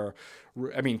this for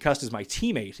Cust is my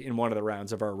teammate in one of the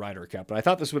rounds of our Ryder Cup, but I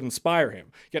thought this would inspire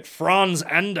him. Get Franz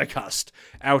Endicust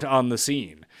out on the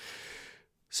scene.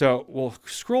 So we'll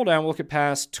scroll down, we'll look at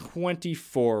past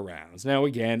 24 rounds. Now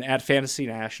again, at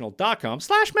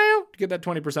fantasynational.com/mayo to get that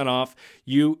 20% off,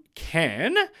 you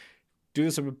can do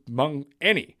this among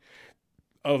any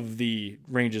of the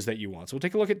ranges that you want. So we'll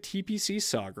take a look at TPC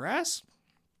Sawgrass.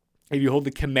 If you hold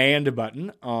the command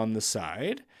button on the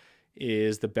side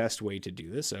is the best way to do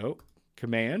this. So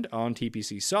command on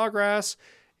TPC Sawgrass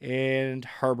and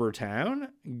Harbor Town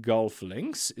Golf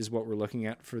Links is what we're looking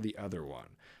at for the other one.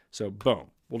 So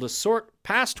boom. We'll just sort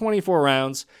past 24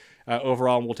 rounds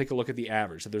overall, and we'll take a look at the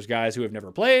average. So there's guys who have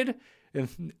never played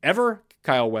ever.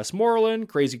 Kyle Westmoreland,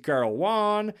 Crazy Carl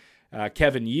Wan,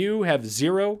 Kevin Yu have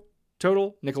 0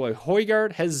 total. Nikolai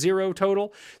Højgaard has 0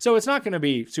 total. So it's not going to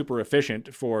be super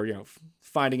efficient for,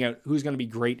 finding out who's going to be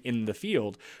great in the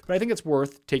field. But I think it's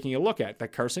worth taking a look at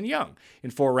that Carson Young in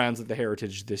 4 rounds at the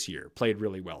Heritage this year played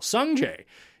really well. Sung Jae,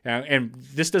 and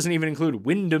this doesn't even include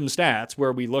Wyndham stats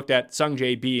where we looked at Sung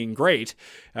Jae being great.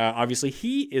 Obviously,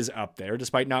 he is up there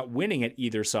despite not winning at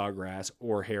either Sawgrass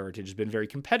or Heritage. Has been very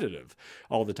competitive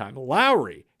all the time.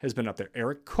 Lowry has been up there.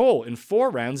 Eric Cole in 4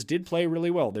 rounds did play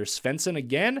really well. There's Svensson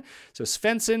again. So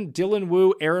Svensson, Dylan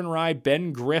Wu, Aaron Rye,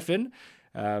 Ben Griffin.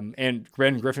 And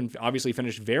Ben Griffin obviously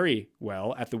finished very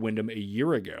well at the Wyndham a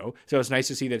year ago. So it's nice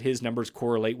to see that his numbers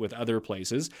correlate with other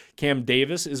places. Cam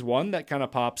Davis is one that kind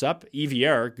of pops up.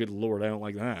 EVR, good Lord, I don't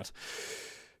like that.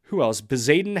 Who else?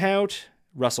 Bezadenhout,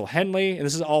 Russell Henley, and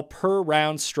this is all per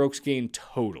round strokes gained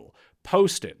total.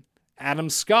 Poston, Adam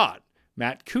Scott,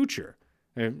 Matt Kuchar.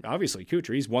 And obviously,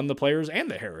 Kuchar, he's won the Players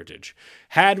and the Heritage.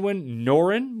 Hadwin,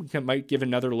 Noren, might give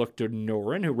another look to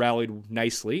Noren, who rallied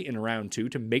nicely in round 2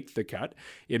 to make the cut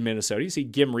in Minnesota. You see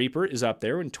Gim Reaper is up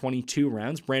there in 22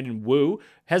 rounds. Brandon Wu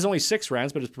has only 6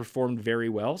 rounds, but has performed very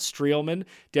well. Streelman,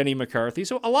 Denny McCarthy.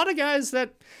 So a lot of guys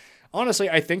that, honestly,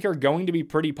 I think are going to be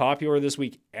pretty popular this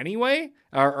week anyway,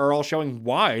 are all showing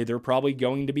why they're probably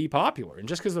going to be popular. And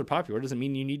just because they're popular doesn't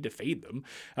mean you need to fade them.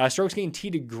 Strokes gained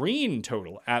tee to green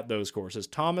total at those courses.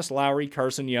 Thomas Lowry,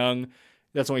 Carson Young.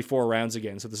 That's only 4 rounds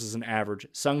again, so this is an average.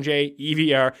 Sung Jae,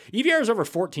 EVR. EVR is over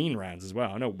 14 rounds as well.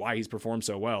 I don't know why he's performed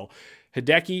so well.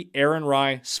 Hideki, Aaron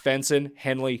Rye, Svensson,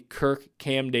 Henley, Kirk,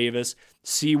 Cam Davis,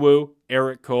 Siwoo,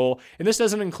 Eric Cole. And this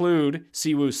doesn't include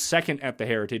Siwoo's second at the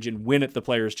Heritage and win at the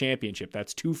Players' Championship.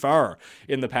 That's too far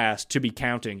in the past to be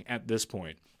counting at this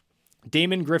point.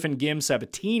 Damon, Griffin, Gim,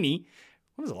 Sabatini.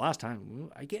 When was the last time?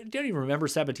 I don't even remember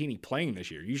Sabatini playing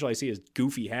this year. Usually I see his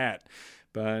goofy hat.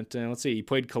 But let's see. He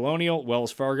played Colonial,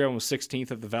 Wells Fargo, and was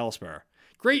 16th at the Valspar.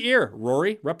 Great year,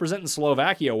 Rory, representing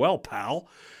Slovakia well, pal.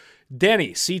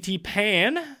 Denny, CT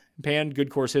Pan,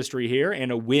 good course history here,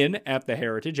 and a win at the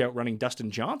Heritage, outrunning Dustin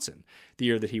Johnson the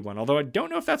year that he won. Although I don't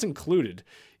know if that's included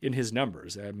in his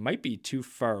numbers. It might be too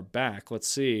far back. Let's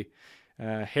see.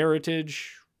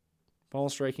 Heritage, ball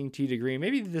striking, tee to green.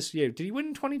 Maybe this year. Did he win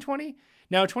in 2020?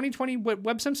 No, 2020,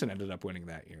 Webb Simpson ended up winning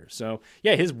that year. So,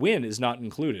 yeah, his win is not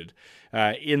included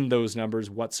in those numbers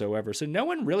whatsoever. So no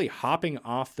one really hopping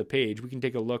off the page. We can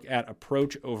take a look at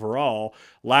approach overall.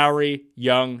 Lowry,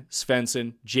 Young,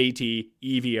 Svensson, JT,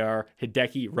 EVR,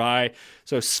 Hideki, Rye.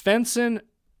 So Svensson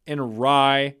and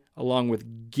Rye, along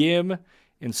with Gim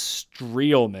and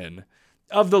Streelman,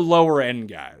 of the lower end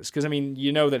guys. Because, I mean,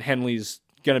 you know that Henley's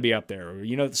going to be up there.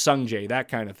 You know, Sungjae, that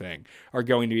kind of thing, are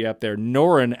going to be up there.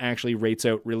 Noren actually rates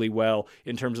out really well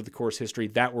in terms of the course history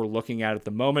that we're looking at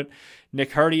the moment.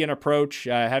 Nick Hardy in approach,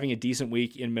 having a decent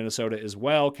week in Minnesota as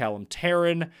well. Callum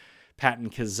Tarrant,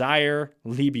 Patton Kizzire,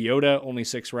 Lee Biota, only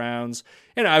 6 rounds.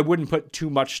 And I wouldn't put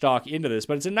too much stock into this,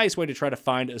 but it's a nice way to try to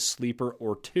find a sleeper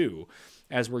or two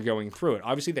as we're going through it.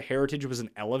 Obviously, the Heritage was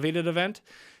an elevated event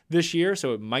this year,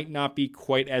 so it might not be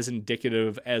quite as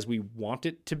indicative as we want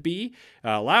it to be.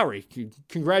 Lowry,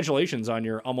 congratulations on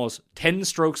your almost 10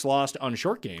 strokes lost on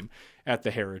short game at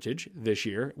the Heritage this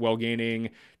year, while gaining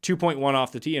 2.1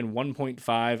 off the tee and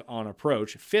 1.5 on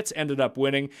approach. Fitz ended up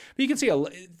winning, but you can see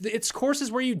it's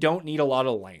courses where you don't need a lot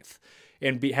of length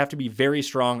and have to be very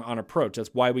strong on approach. That's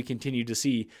why we continue to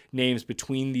see names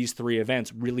between these 3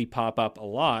 events really pop up a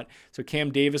lot. So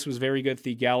Cam Davis was very good.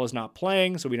 Thegal is not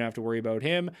playing, so we don't have to worry about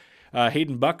him.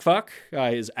 Hayden Buckfuck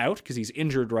is out because he's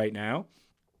injured right now.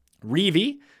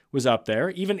 Reevy was up there.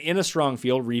 Even in a strong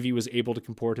field, Reevy was able to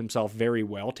comport himself very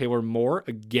well. Taylor Moore,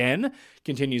 again,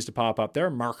 continues to pop up there.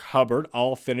 Mark Hubbard,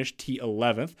 all finished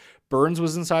T11th. Burns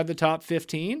was inside the top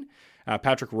 15.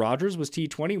 Patrick Rogers was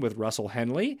T20 with Russell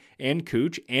Henley and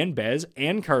Cooch and Bez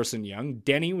and Carson Young.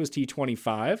 Denny was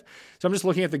T25. So I'm just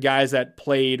looking at the guys that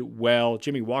played well.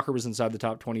 Jimmy Walker was inside the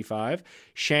top 25.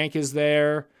 Shank is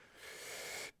there.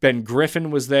 Ben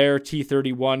Griffin was there,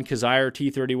 T31. Kizzire,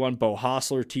 T31. Bo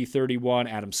Hostler, T31.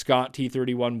 Adam Scott,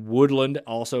 T31. Woodland,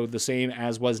 also the same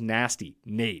as was Nasty.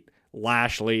 Nate.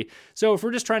 Lashley. So if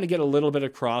we're just trying to get a little bit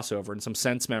of crossover and some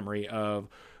sense memory of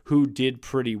who did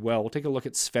pretty well, we'll take a look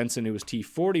at Svensson, who was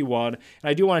T41. And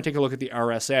I do want to take a look at the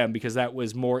RSM because that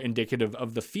was more indicative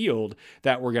of the field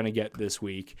that we're going to get this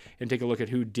week, and take a look at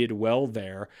who did well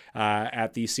there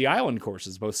at the Sea Island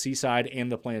courses, both Seaside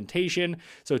and the Plantation.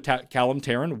 So Callum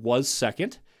Tarrant was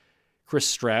second. Chris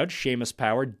Stroud, Seamus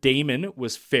Power, Damon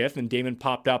was 5th, and Damon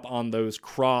popped up on those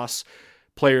cross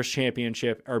Players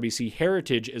Championship, RBC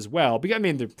Heritage as well. Because, I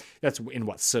mean, that's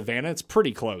in Savannah? It's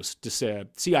pretty close to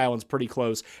Sea Island's pretty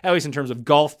close, at least in terms of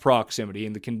golf proximity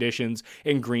and the conditions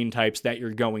and green types that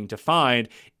you're going to find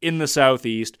in the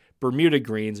Southeast. Bermuda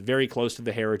greens, very close to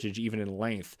the Heritage, even in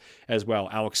length as well.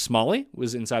 Alex Smalley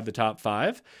was inside the top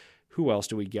 5. Who else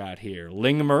do we got here?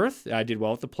 Lingmerth did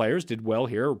well at the Players, did well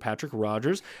here. Patrick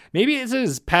Rogers. Maybe it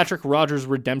is Patrick Rogers'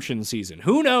 redemption season.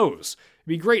 Who knows? It'd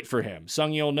be great for him.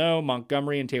 Sung Yul No,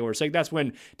 Montgomery, and Taylor Sigg. That's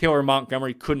when Taylor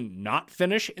Montgomery couldn't not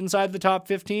finish inside the top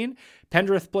 15.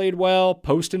 Pendrith played well.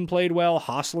 Poston played well.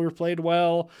 Hostler played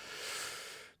well.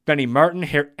 Benny Martin.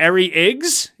 Harry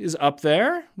Iggs is up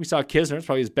there. We saw Kisner. It's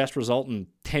probably his best result in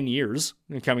 10 years,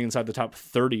 coming inside the top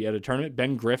 30 at a tournament.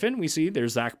 Ben Griffin, we see.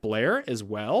 There's Zach Blair as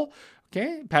well.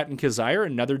 Okay, Patton Kizzire,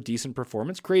 another decent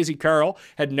performance. Crazy Carl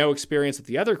had no experience at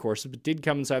the other courses, but did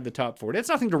come inside the top 40. It's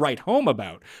nothing to write home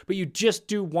about, but you just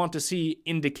do want to see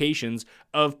indications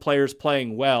of players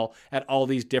playing well at all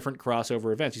these different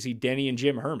crossover events. You see Denny and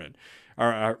Jim Herman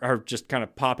are just kind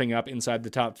of popping up inside the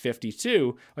top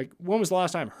 52. Like, when was the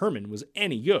last time Herman was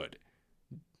any good?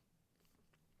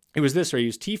 It was this year. He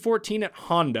was T14 at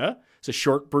Honda. It's a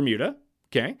short Bermuda.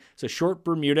 Okay, so short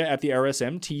Bermuda at the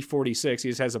RSM, T46. He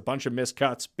just has a bunch of missed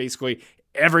cuts basically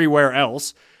everywhere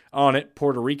else on it.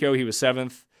 Puerto Rico, he was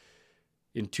 7th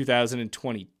in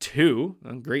 2022.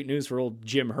 Great news for old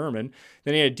Jim Herman.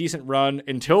 Then he had a decent run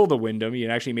until the Wyndham. He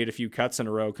had actually made a few cuts in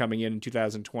a row coming in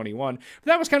 2021. But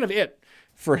that was kind of it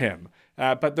for him.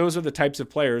 But those are the types of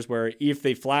players where if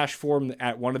they flash form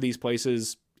at one of these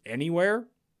places anywhere,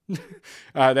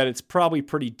 that it's probably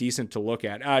pretty decent to look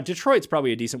at. Detroit's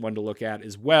probably a decent one to look at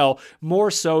as well,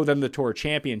 more so than the Tour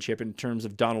Championship in terms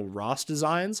of Donald Ross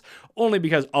designs, only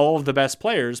because all of the best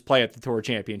players play at the Tour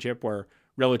Championship, where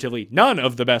relatively none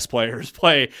of the best players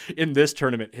play in this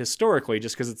tournament historically,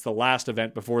 just because it's the last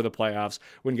event before the playoffs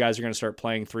when guys are going to start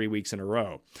playing 3 weeks in a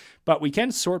row. But we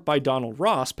can sort by Donald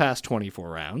Ross past 24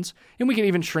 rounds, and we can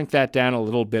even shrink that down a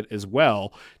little bit as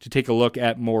well to take a look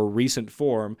at more recent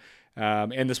form.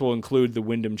 And this will include the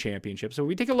Wyndham Championship. So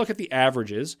we take a look at the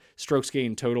averages, strokes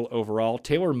gained total overall.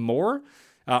 Taylor Moore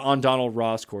on Donald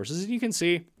Ross courses, and you can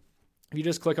see, if you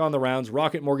just click on the rounds,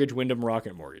 Rocket Mortgage, Wyndham,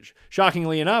 Rocket Mortgage.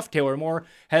 Shockingly enough, Taylor Moore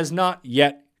has not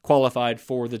yet qualified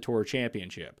for the Tour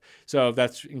Championship. So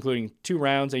that's including 2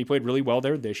 rounds, and he played really well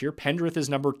there this year. Pendrith is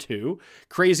number 2.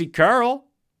 Crazy Carl,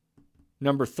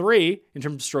 number 3 in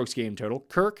terms of strokes gained total.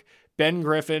 Kirk, Ben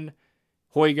Griffin,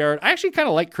 Højgaard. I actually kind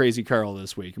of like Crazy Carl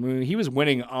this week. I mean, he was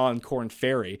winning on Corn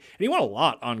Ferry, and he won a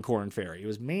lot on Corn Ferry. It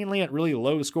was mainly at really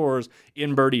low scores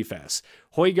in Birdie Fest.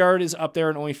 Højgaard is up there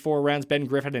in only 4 rounds. Ben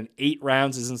Griffin in 8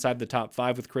 rounds is inside the top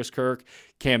 5 with Chris Kirk.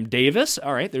 Cam Davis.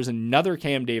 All right, there's another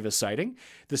Cam Davis sighting,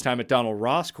 this time at Donald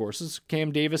Ross courses.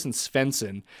 Cam Davis and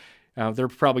Svensson. They're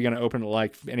probably going to open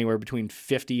like anywhere between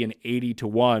 50 and 80 to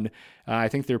 1. I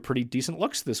think they're pretty decent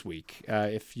looks this week.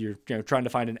 If you're trying to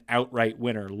find an outright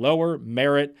winner, Lower,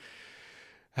 Merritt,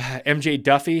 MJ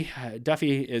Duffy.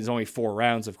 Duffy is only 4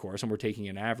 rounds, of course, and we're taking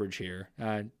an average here.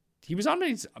 He's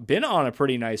been on a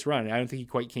pretty nice run. I don't think he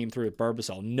quite came through at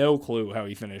Barbasol. No clue how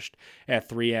he finished at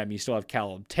 3M. You still have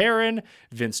Callum Tarrant,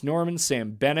 Vince Norman,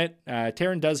 Sam Bennett.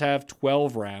 Tarrant does have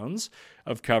 12 rounds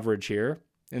of coverage here.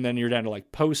 And then you're down to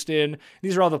like Poston.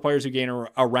 These are all the players who gain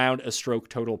around a stroke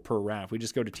total per round. If we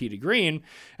just go to tee to green,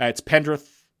 it's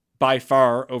Pendrith by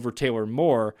far over Taylor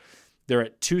Moore. They're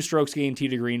at 2 strokes gained tee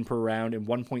to green per round and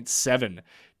 1.7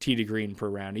 tee to green per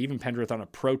round. Even Pendrith on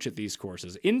approach at these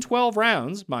courses. In 12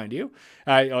 rounds, mind you.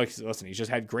 Listen, he's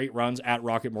just had great runs at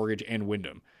Rocket Mortgage and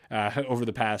Wyndham over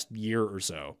the past year or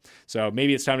so. So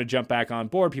maybe it's time to jump back on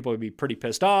board. People would be pretty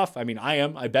pissed off. I mean, I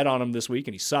am. I bet on him this week,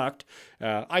 and he sucked.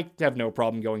 I have no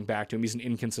problem going back to him. He's an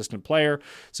inconsistent player,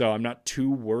 so I'm not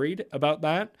too worried about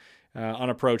that. On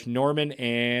approach, Norman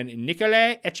and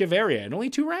Nicolai Echeverria in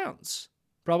only 2 rounds.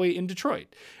 Probably in Detroit,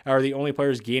 are the only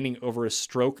players gaining over a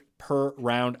stroke per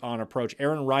round on approach.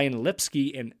 Ryan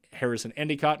Lipsky and Harrison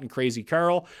Endicott and Crazy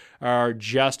Carl are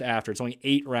just after. It's only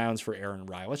 8 rounds for Aaron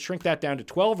Rai. Let's shrink that down to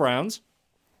 12 rounds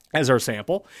as our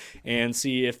sample and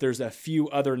see if there's a few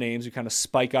other names who kind of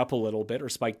spike up a little bit or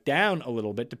spike down a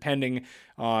little bit depending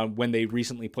on when they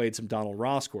recently played some Donald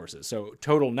Ross courses. So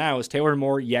total now is Taylor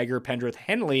Moore, Jaeger, Pendrith,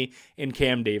 Henley, and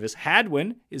Cam Davis.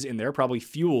 Hadwin is in there, probably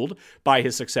fueled by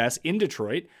his success in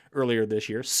Detroit earlier this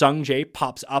year. Sung Jae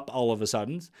pops up all of a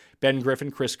sudden. Ben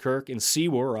Griffin, Chris Kirk, and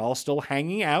Siwoo are all still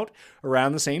hanging out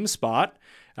around the same spot.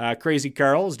 Crazy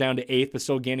Carl is down to 8th, but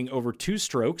still gaining over 2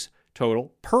 strokes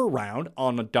total per round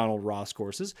on the Donald Ross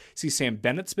courses. See, Sam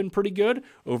Bennett's been pretty good,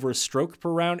 over a stroke per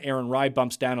round. Aaron Rai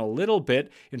bumps down a little bit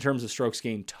in terms of strokes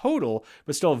gained total,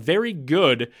 but still very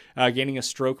good, gaining a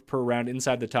stroke per round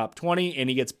inside the top 20, and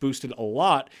he gets boosted a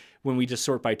lot when we just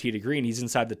sort by tee to green. He's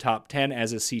inside the top 10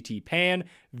 as a CT Pan.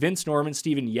 Vince Norman,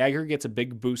 Steven Jaeger gets a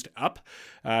big boost up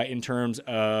in terms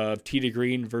of tee to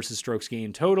green versus strokes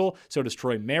gained total. So does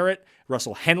Troy Merritt.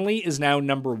 Russell Henley is now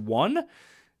number 1.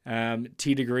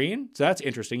 Tee to green. So that's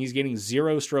interesting. He's gaining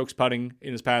 0 strokes putting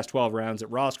in his past 12 rounds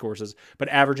at Ross courses, but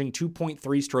averaging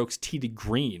 2.3 strokes tee to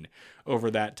green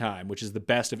over that time, which is the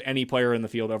best of any player in the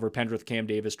field over Pendrith, Cam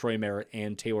Davis, Troy Merritt,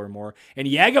 and Taylor Moore. And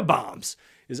Jager Bombs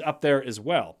is up there as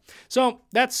well. So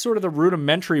that's sort of the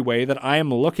rudimentary way that I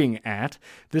am looking at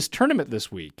this tournament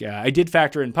this week. I did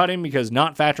factor in putting because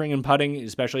not factoring in putting,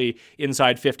 especially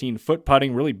inside 15-foot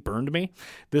putting, really burned me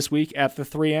this week at the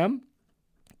 3M.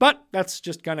 But that's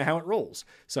just kind of how it rolls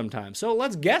sometimes. So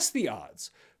let's guess the odds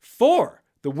for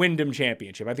the Wyndham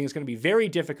Championship. I think it's going to be very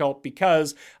difficult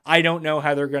because I don't know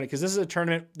how they're going to, because this is a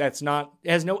tournament it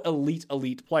has no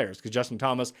elite players, because Justin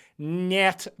Thomas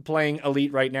not playing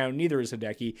elite right now. Neither is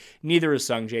Hideki, neither is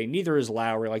Sung Jae, neither is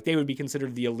Lowry. Like, they would be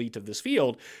considered the elite of this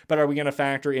field. But are we going to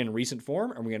factor in recent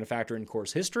form? Are we going to factor in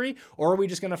course history? Or are we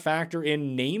just going to factor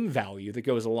in name value that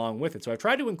goes along with it? So I've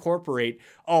tried to incorporate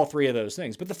all 3 of those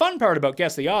things. But the fun part about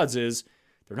Guess the Odds is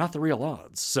they're not the real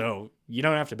odds, so you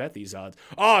don't have to bet these odds.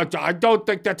 Oh, I don't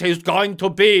think that he's going to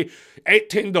be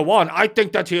 18 to 1. I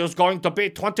think that he is going to be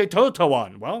 22 to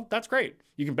 1. Well, that's great.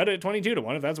 You can bet it at 22 to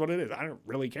 1 if that's what it is. I don't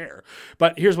really care.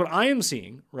 But here's what I am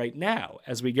seeing right now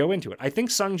as we go into it. I think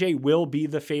Sung Jae will be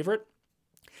the favorite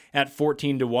at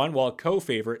 14 to 1, while a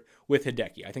co-favorite with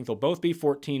Hideki. I think they'll both be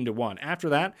 14 to 1. After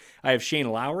that, I have Shane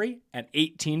Lowry at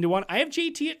 18 to 1. I have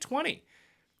JT at 20.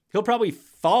 He'll probably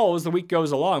fall as the week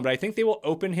goes along, but I think they will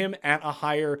open him at a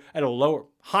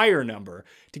higher number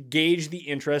to gauge the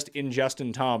interest in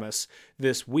Justin Thomas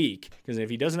this week. Because if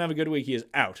he doesn't have a good week, he is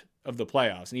out of the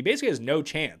playoffs. And he basically has no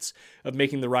chance of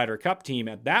making the Ryder Cup team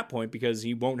at that point because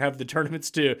he won't have the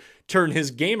tournaments to turn his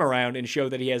game around and show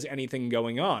that he has anything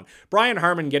going on. Brian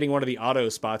Harman getting one of the auto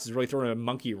spots is really throwing a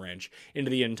monkey wrench into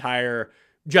the entire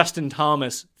Justin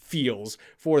Thomas feels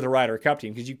for the Ryder Cup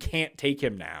team, because you can't take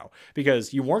him now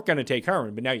because you weren't going to take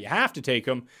Harman, but now you have to take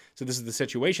him. So this is the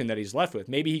situation that he's left with.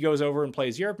 Maybe he goes over and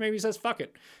plays Europe. Maybe he says, fuck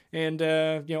it. And,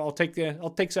 I'll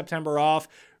take September off,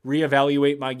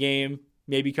 reevaluate my game,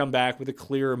 maybe come back with a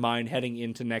clearer mind heading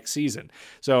into next season.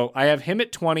 So I have him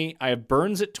at 20. I have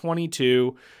Burns at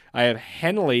 22. I have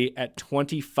Henley at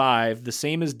 25, the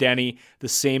same as Denny, the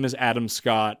same as Adam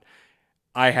Scott.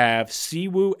 I have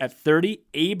Siwoo at 30,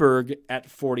 Aberg at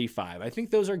 45. I think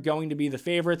those are going to be the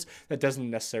favorites. That doesn't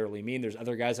necessarily mean there's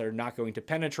other guys that are not going to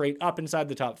penetrate up inside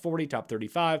the top 40, top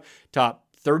 35, top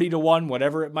 30-1,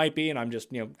 whatever it might be. And I'm just,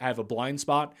 I have a blind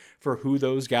spot for who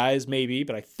those guys may be.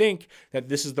 But I think that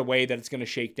this is the way that it's going to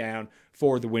shake down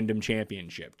for the Wyndham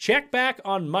Championship. Check back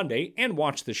on Monday and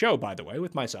watch the show, by the way,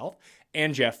 with myself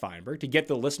and Jeff Feinberg to get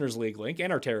the Listeners League link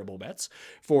and our terrible bets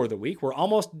for the week. We're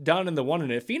almost done in the one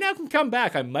and if Finau can come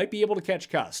back, I might be able to catch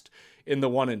Cust in the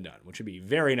one and done, which would be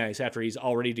very nice after he's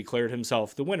already declared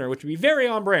himself the winner, which would be very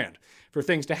on brand for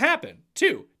things to happen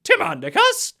to Timon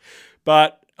Cust.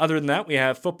 But other than that, we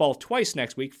have football twice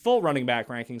next week, full running back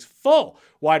rankings, full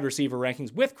wide receiver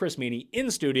rankings with Chris Meany in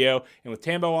studio. And with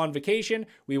Tambo on vacation,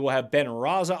 we will have Ben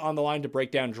Raza on the line to break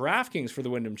down DraftKings for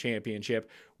the Wyndham Championship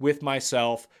with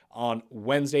myself on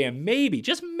Wednesday. And maybe,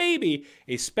 just maybe,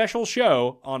 a special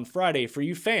show on Friday for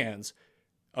you fans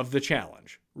of The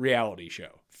Challenge reality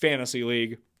show, Fantasy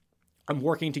League. I'm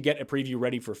working to get a preview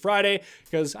ready for Friday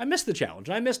because I miss The Challenge.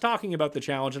 And I miss talking about The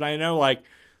Challenge. And I know,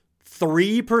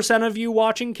 3% of you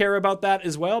watching care about that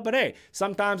as well. But hey,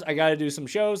 sometimes I got to do some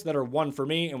shows that are one for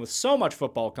me. And with so much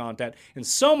football content and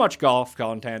so much golf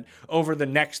content over the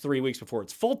next 3 weeks before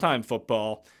it's full-time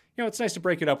football, it's nice to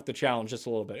break it up with The Challenge just a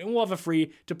little bit. And we'll have a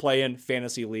free to play in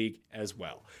Fantasy League as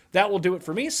well. That will do it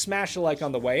for me. Smash the like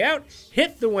on the way out.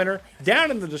 Hit the winner down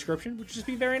in the description, which would just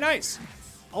be very nice.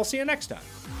 I'll see you next time.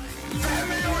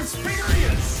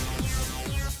 Experience!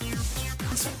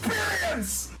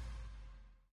 Experience!